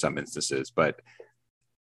 right, in some instances, but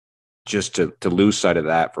just to lose sight of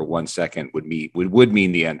that for 1 second would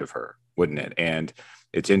mean the end of her, wouldn't it? And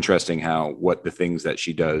it's interesting how what the things that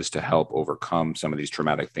she does to help overcome some of these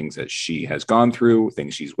traumatic things that she has gone through,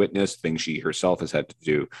 things she's witnessed, things she herself has had to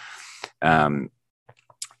do.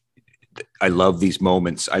 I love these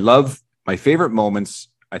moments. My favorite moments,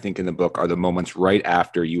 I think, in the book are the moments right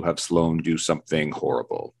after you have Sloan do something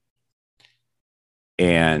horrible.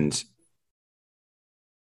 And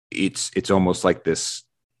it's almost like this,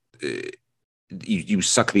 you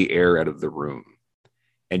suck the air out of the room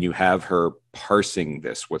and you have her parsing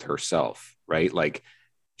this with herself, right? Like,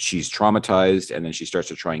 she's traumatized, and then she starts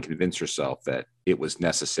to try and convince herself that it was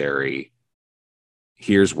necessary.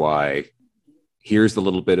 Here's why. Here's the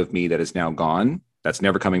little bit of me that is now gone. That's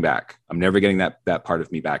never coming back. I'm never getting that part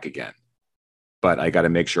of me back again. But I got to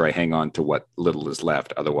make sure I hang on to what little is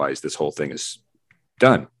left. Otherwise, this whole thing is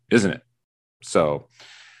done, isn't it? So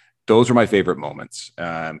those are my favorite moments.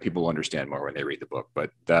 People will understand more when they read the book. But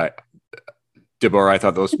Deborah, I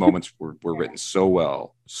thought those moments were written so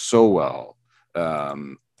well.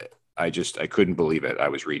 I couldn't believe it. I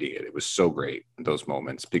was reading it. It was so great, those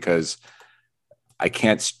moments, because I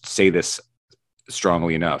can't say this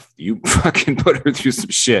strongly enough. You fucking put her through some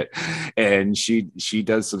shit, and she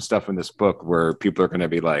does some stuff in this book where people are going to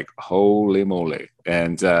be like, holy moly.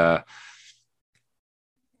 And if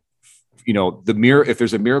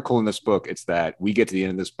there's a miracle in this book, it's that we get to the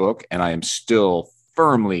end of this book and I am still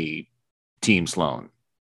firmly Team Sloan.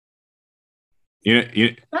 Yeah.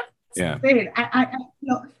 Great.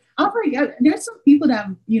 There's some people that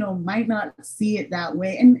might not see it that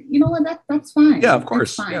way, and you know what, that's fine. Yeah, of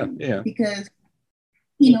course. Yeah. Because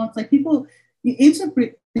it's like people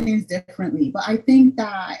interpret things differently, but I think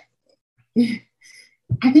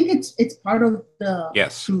it's part of the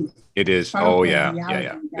truth. It is. Oh yeah.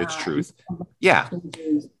 It's truth. Yeah.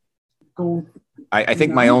 I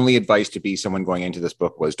think my only advice to be someone going into this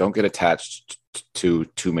book was don't get attached to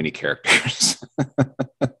too many characters.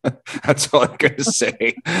 That's all I'm going to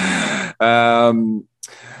say.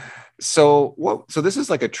 So this is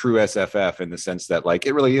like a true SFF in the sense that like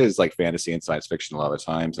it really is like fantasy and science fiction a lot of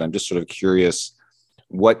times. And I'm just sort of curious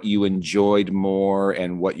what you enjoyed more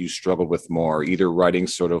and what you struggled with more, either writing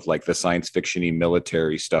sort of like the science fiction-y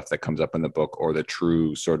military stuff that comes up in the book, or the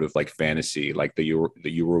true sort of like fantasy, like the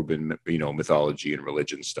Yoruban, mythology and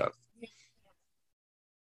religion stuff.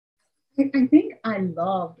 I think I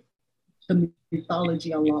loved the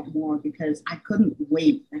mythology a lot more because I couldn't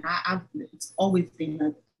wait. And it's always been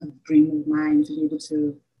a dream of mine to be able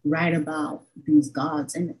to write about these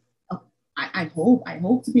gods. And I hope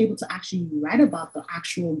to be able to actually write about the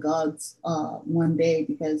actual gods one day,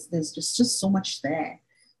 because there's just so much there.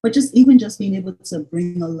 But just being able to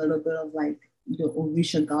bring a little bit of like the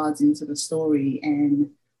Orisha gods into the story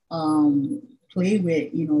and play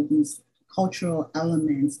with these cultural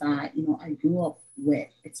elements that I grew up with.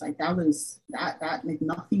 It's like that was like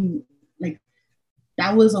nothing, like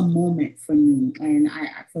that was a moment for me, and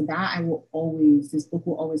for that this book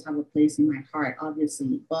will always have a place in my heart,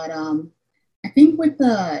 obviously. But I think with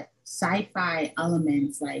the sci-fi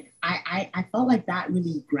elements, like I felt like that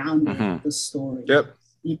really grounded the story. Yep.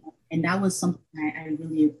 And that was something I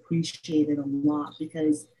really appreciated a lot,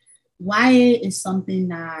 because YA is something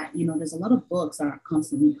that, there's a lot of books that are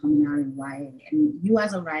constantly coming out in YA. And you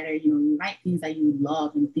as a writer, you write things that you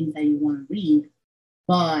love and things that you want to read.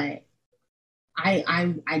 But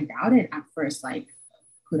I doubted at first, like,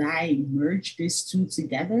 could I merge these two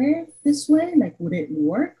together this way? Like, would it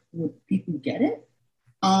work? Would people get it?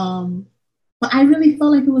 But I really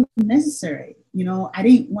felt like it was necessary. I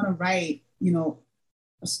didn't want to write,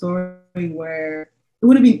 a story where it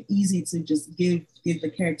would have been easy to just give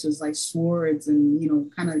the characters like swords and,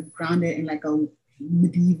 kind of ground it in like a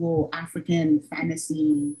medieval African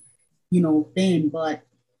fantasy, thing. But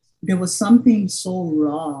there was something so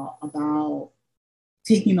raw about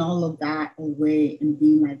taking all of that away and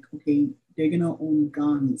being like, okay, they're gonna own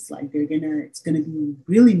guns, like it's gonna be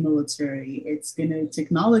really military, it's gonna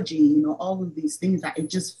technology, all of these things that it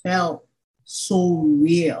just felt so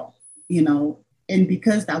real, and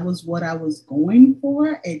because that was what I was going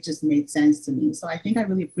for, it just made sense to me. So I think I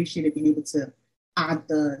really appreciated being able to add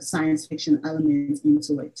the science fiction elements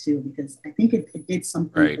into it too, because I think it did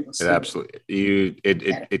something. Right. It absolutely,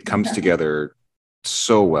 it comes together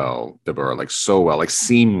so well, Deborah, like so well, like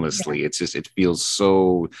seamlessly. Yeah. It feels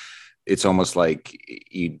so, it's almost like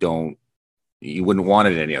you wouldn't want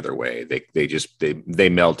it any other way. They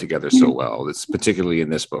meld together so well. It's particularly in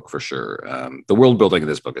this book for sure. The world building in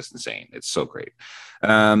this book is insane. It's so great.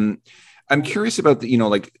 I'm curious about the,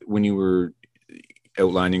 like when you were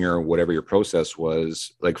outlining or whatever your process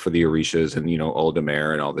was, like for the Orishas and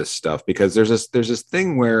Aldemare and all this stuff, because there's this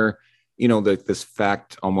thing where this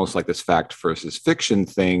fact, almost like this fact versus fiction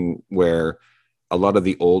thing, where a lot of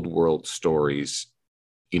the old world stories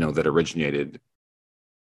that originated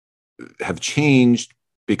have changed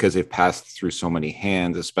because they've passed through so many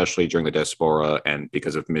hands, especially during the diaspora and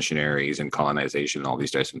because of missionaries and colonization and all these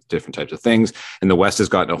different types of things. And the West has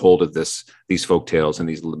gotten a hold of these folk tales and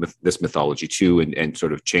this mythology too, and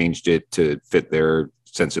sort of changed it to fit their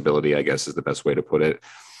sensibility, I guess is the best way to put it.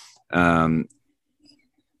 I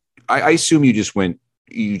assume you just went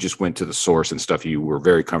you just went to the source and stuff you were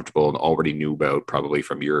very comfortable and already knew about, probably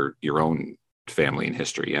from your own family and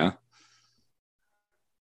history. Yeah.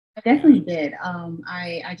 I definitely did.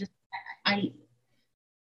 I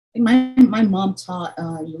my mom taught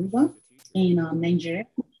Yoruba in Nigeria,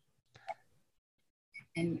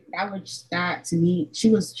 and that to me, she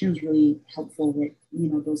was really helpful with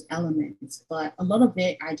those elements. But a lot of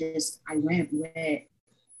it, I went with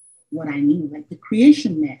what I knew, like the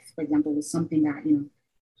creation myth, for example, was something that you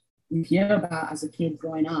hear about as a kid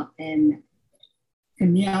growing up, and for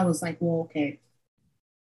me, I was like, well, okay,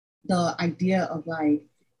 the idea of like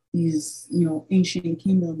these ancient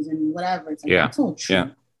kingdoms and whatever, it's like that's all true. Yeah.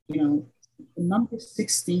 The number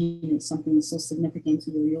 16 is something so significant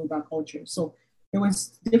to the Yoruba culture. So there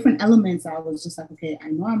was different elements that I was just like, okay, I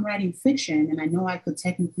know I'm writing fiction and I know I could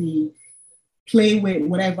technically play with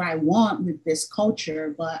whatever I want with this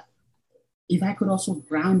culture, but if I could also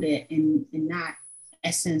ground it in that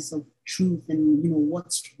essence of truth and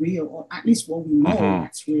what's real, or at least what we know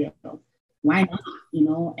that's real, why not?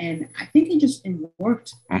 And I think it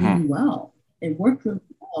worked really well. It worked really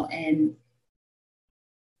well. And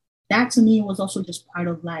that to me was also just part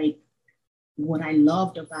of like what I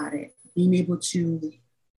loved about it, being able to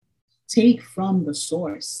take from the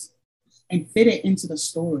source and fit it into the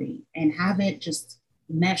story and have it just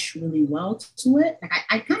mesh really well to it. Like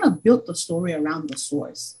I kind of built the story around the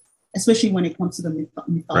source, especially when it comes to the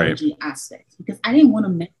mythology aspect, because I didn't want to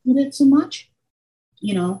mess with it too much.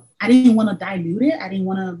 I didn't want to dilute it. I didn't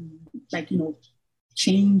want to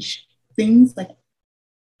change things. Like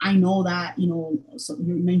I know that, so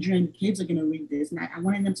your Nigerian kids are going to read this, and I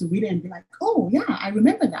wanted them to read it and be like, oh yeah, I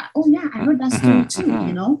remember that. Oh yeah, I heard that story too,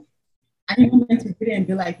 I didn't want them to read it and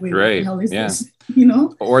be like, wait, what the hell is this?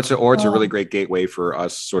 Or it's a really great gateway for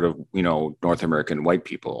us sort of, North American white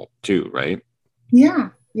people too, right? Yeah.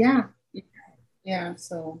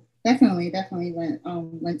 So definitely went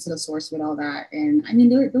to the source with all that. And I mean,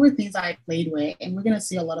 there were things I played with, and we're going to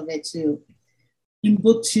see a lot of it too in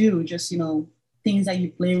book 2, just, things that you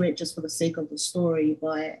play with just for the sake of the story.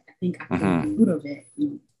 But I think at the root of it,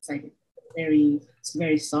 it's like it's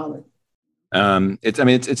very solid.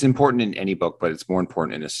 It's important in any book, but it's more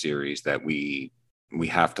important in a series that we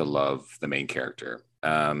have to love the main character.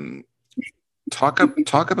 Talk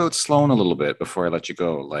about Sloane a little bit before I let you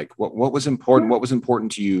go. Like what was important? What was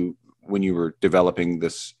important to you when you were developing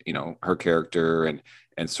this, her character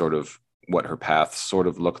and sort of what her path sort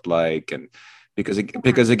of looked like? And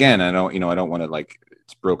because again, I don't want to, like,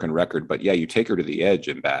 it's broken record, but yeah, you take her to the edge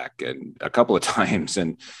and back and a couple of times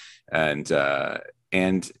and but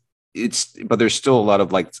there's still a lot of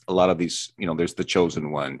these, there's the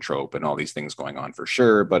chosen one trope and all these things going on for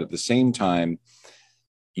sure. But at the same time,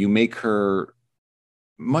 you make her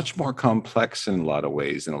much more complex in a lot of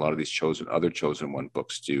ways than a lot of these other chosen one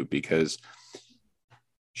books do, because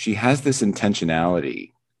she has this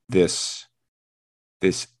intentionality, this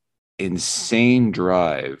insane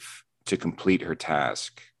drive to complete her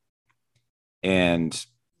task. And,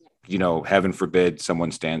 heaven forbid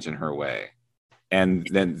someone stands in her way. And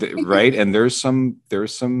then, right. And there's some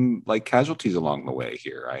like casualties along the way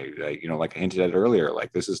here. I like I hinted at earlier,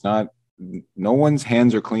 like this is not, no one's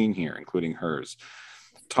hands are clean here, including hers.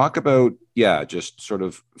 Talk about, just sort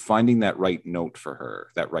of finding that right note for her,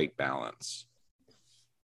 that right balance.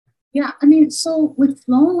 Yeah, I mean, so with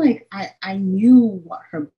Sloane, like I knew what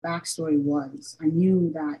her backstory was. I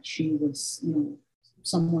knew that she was,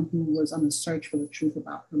 someone who was on the search for the truth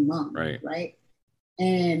about her mom, right?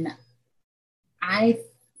 And I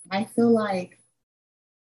feel like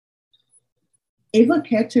if a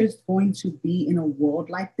character is going to be in a world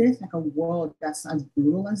like this, like a world that's as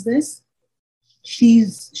brutal as this,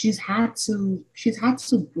 she's had to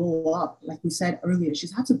grow up, like we said earlier.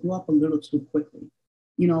 She's had to grow up a little too quickly.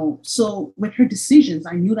 So with her decisions,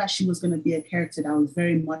 I knew that she was going to be a character that was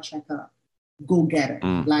very much like a go-getter,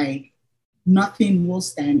 like nothing will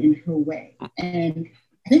stand in her way. And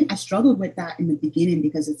I think I struggled with that in the beginning,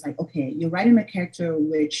 because it's like, okay, you're writing a character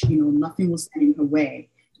which, nothing will stand in her way,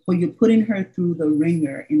 but you're putting her through the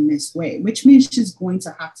ringer in this way, which means she's going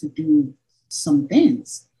to have to do some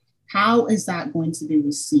things. How is that going to be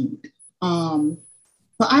received? But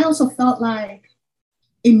I also felt like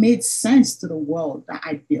it made sense to the world that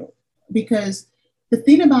I built, because the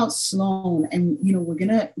thing about Sloane, and we're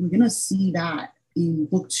gonna see that in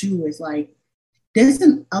book 2, is like there's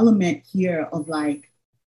an element here of like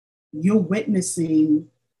you're witnessing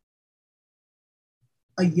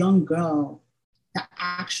a young girl that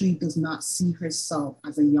actually does not see herself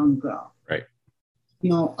as a young girl, right?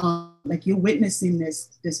 Like you're witnessing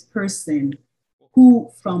this person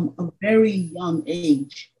who, from a very young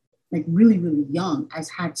age, like really, really young, has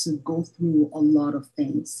had to go through a lot of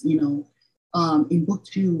things, you know. In book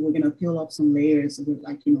 2, we're going to peel up some layers with,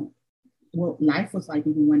 like, you know, what life was like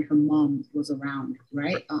even when her mom was around,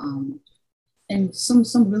 right? And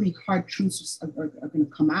some really hard truths are going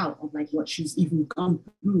to come out of like what she's even gone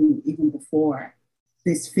through even before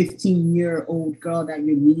this 15-year-old girl that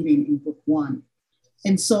you're meeting in book 1.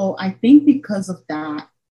 And so I think because of that,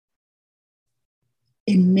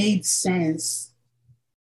 it made sense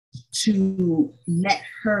to let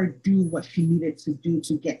her do what she needed to do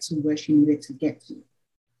to get to where she needed to get to,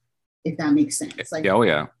 if that makes sense. Like, oh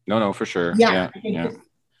yeah, no, for sure. Yeah, I think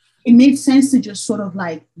it made sense to just sort of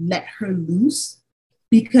like let her loose,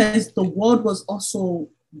 because the world was also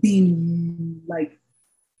being like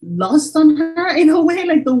lost on her in a way.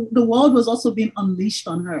 Like the world was also being unleashed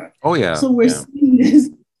on her. Oh yeah. So we're seeing this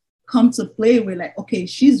come to play where, like, okay,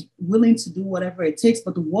 she's willing to do whatever it takes,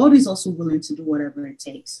 but the world is also willing to do whatever it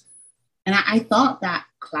takes. And I thought that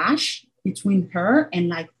clash between her and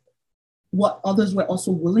like what others were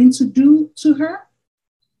also willing to do to her,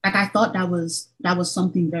 like I thought that was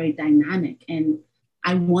something very dynamic, and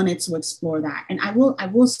I wanted to explore that. And I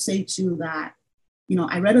will say too that, you know,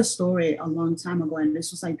 I read a story a long time ago, and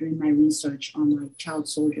this was like during my research on like child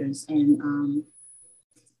soldiers, and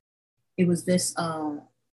it was this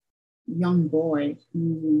young boy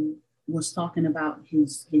who was talking about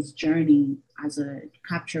his journey as a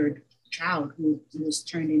captured child who was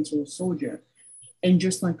turned into a soldier, and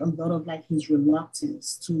just like a lot of like his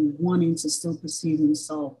reluctance to wanting to still perceive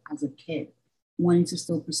himself as a kid, wanting to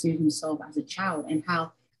still perceive himself as a child, and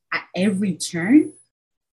how at every turn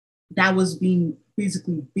that was being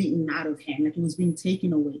physically beaten out of him, like it was being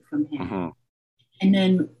taken away from him. Mm-hmm. And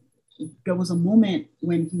then there was a moment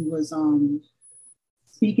when he was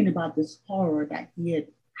speaking about this horror that he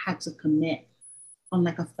had to commit on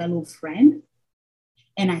like a fellow friend.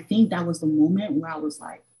 And I think that was the moment where I was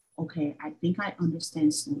like, okay, I think I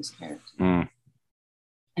understand Sloane's character. Mm.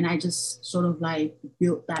 And I just sort of like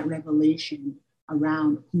built that revelation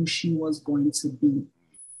around who she was going to be.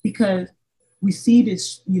 Because we see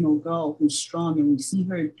this, you know, girl who's strong, and we see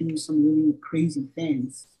her do some really crazy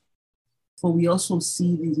things. But we also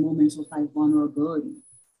see these moments of like vulnerability,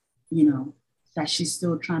 you know, that she's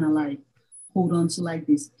still trying to like hold on to like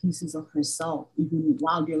these pieces of herself, even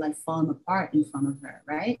while they're like falling apart in front of her,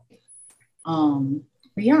 right?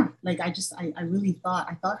 But yeah, like I really thought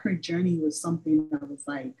her journey was something that was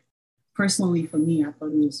like, personally for me, I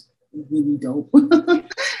thought it was really dope.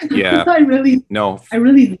 Yeah. I really love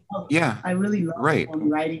right.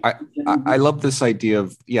 writing. I love this idea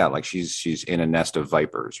of, like she's in a nest of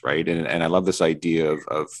vipers, right? And I love this idea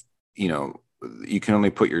of, you know, you can only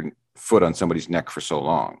put your foot on somebody's neck for so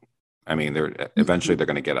long. I mean, eventually they're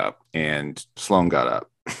going to get up, and Sloane got up,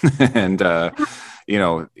 and you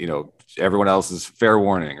know, everyone else is fair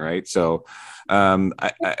warning, right? So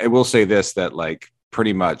I will say this, that like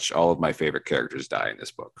pretty much all of my favorite characters die in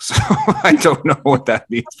this book. So I don't know what that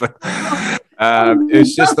means, but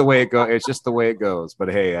it's just the way it goes. It's just the way it goes. But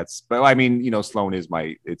hey, but I mean, you know, Sloane is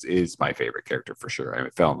my my favorite character for sure. I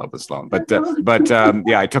fell in love with Sloane, but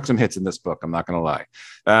yeah, I took some hits in this book. I'm not going to lie.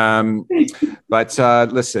 But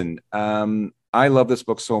listen, I love this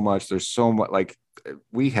book so much. There's so much, like,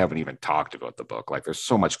 we haven't even talked about the book. Like, there's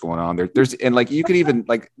so much going on there's and like you could even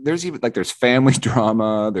like there's family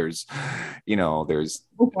drama, there's, you know, there's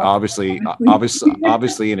obviously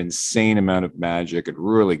an insane amount of magic, and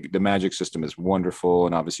really the magic system is wonderful,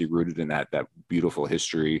 and obviously rooted in that beautiful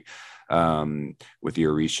history with the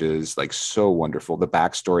Orishas, like so wonderful. The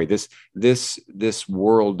backstory, this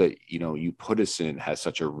world that, you know, you put us in has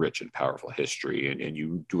such a rich and powerful history, and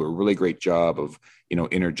you do a really great job of, you know,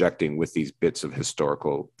 interjecting with these bits of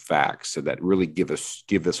historical facts, so that really give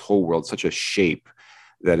this whole world such a shape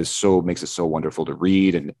that makes it so wonderful to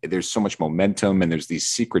read. And there's so much momentum, and there's these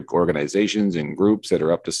secret organizations and groups that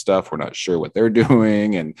are up to stuff. We're not sure what they're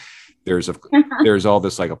doing, and there's all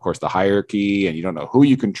this, like, of course, the hierarchy, and you don't know who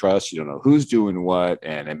you can trust, you don't know who's doing what.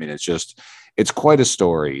 And I mean, it's quite a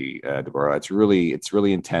story, Deborah. It's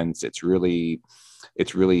really intense. It's really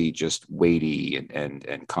just weighty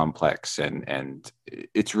and complex, and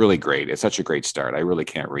it's really great. It's such a great start. I really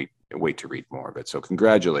can't wait to read more of it. So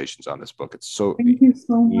congratulations on this book. It's so, thank you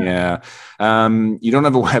so much. Yeah. You don't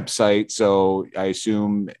have a website, so I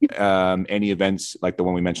assume any events like the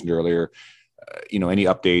one we mentioned earlier, you know, any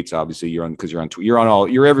updates, obviously you're everywhere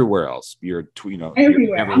else. You're everywhere.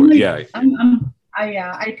 Everywhere.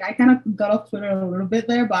 I kind of got off Twitter a little bit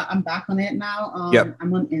there, but I'm back on it now. Yep.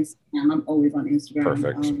 I'm on Instagram. I'm always on Instagram.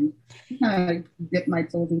 Perfect. Kind of dip my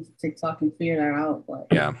toes into TikTok and figure that out. But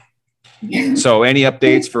yeah. So any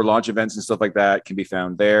updates for launch events and stuff like that can be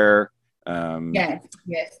found there.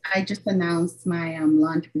 Yes. I just announced my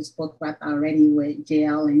launch with book wrap already with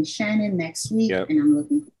JL and Shannon next week, and I'm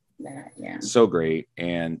looking for that. Yeah. So great.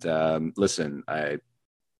 And listen,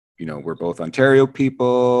 we're both Ontario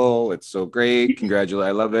people. It's so great.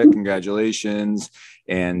 I love it. Congratulations.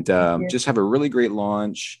 And just have a really great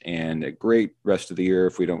launch and a great rest of the year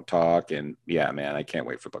if we don't talk. And yeah, man, I can't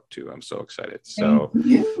wait for book 2. I'm so excited. So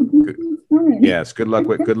yes, good luck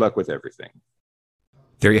with everything.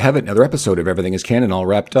 There you have it. Another episode of Everything is Canon all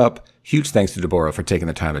wrapped up. Huge thanks to Deborah for taking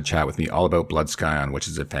the time to chat with me all about Blood Scion, which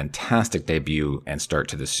is a fantastic debut and start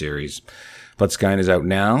to this series. Blood Scion is out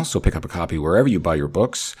now, so pick up a copy wherever you buy your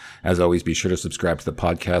books. As always, be sure to subscribe to the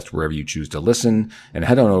podcast wherever you choose to listen, and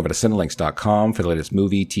head on over to cinelinks.com for the latest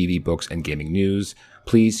movie, TV, books, and gaming news.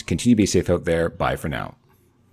 Please continue to be safe out there. Bye for now.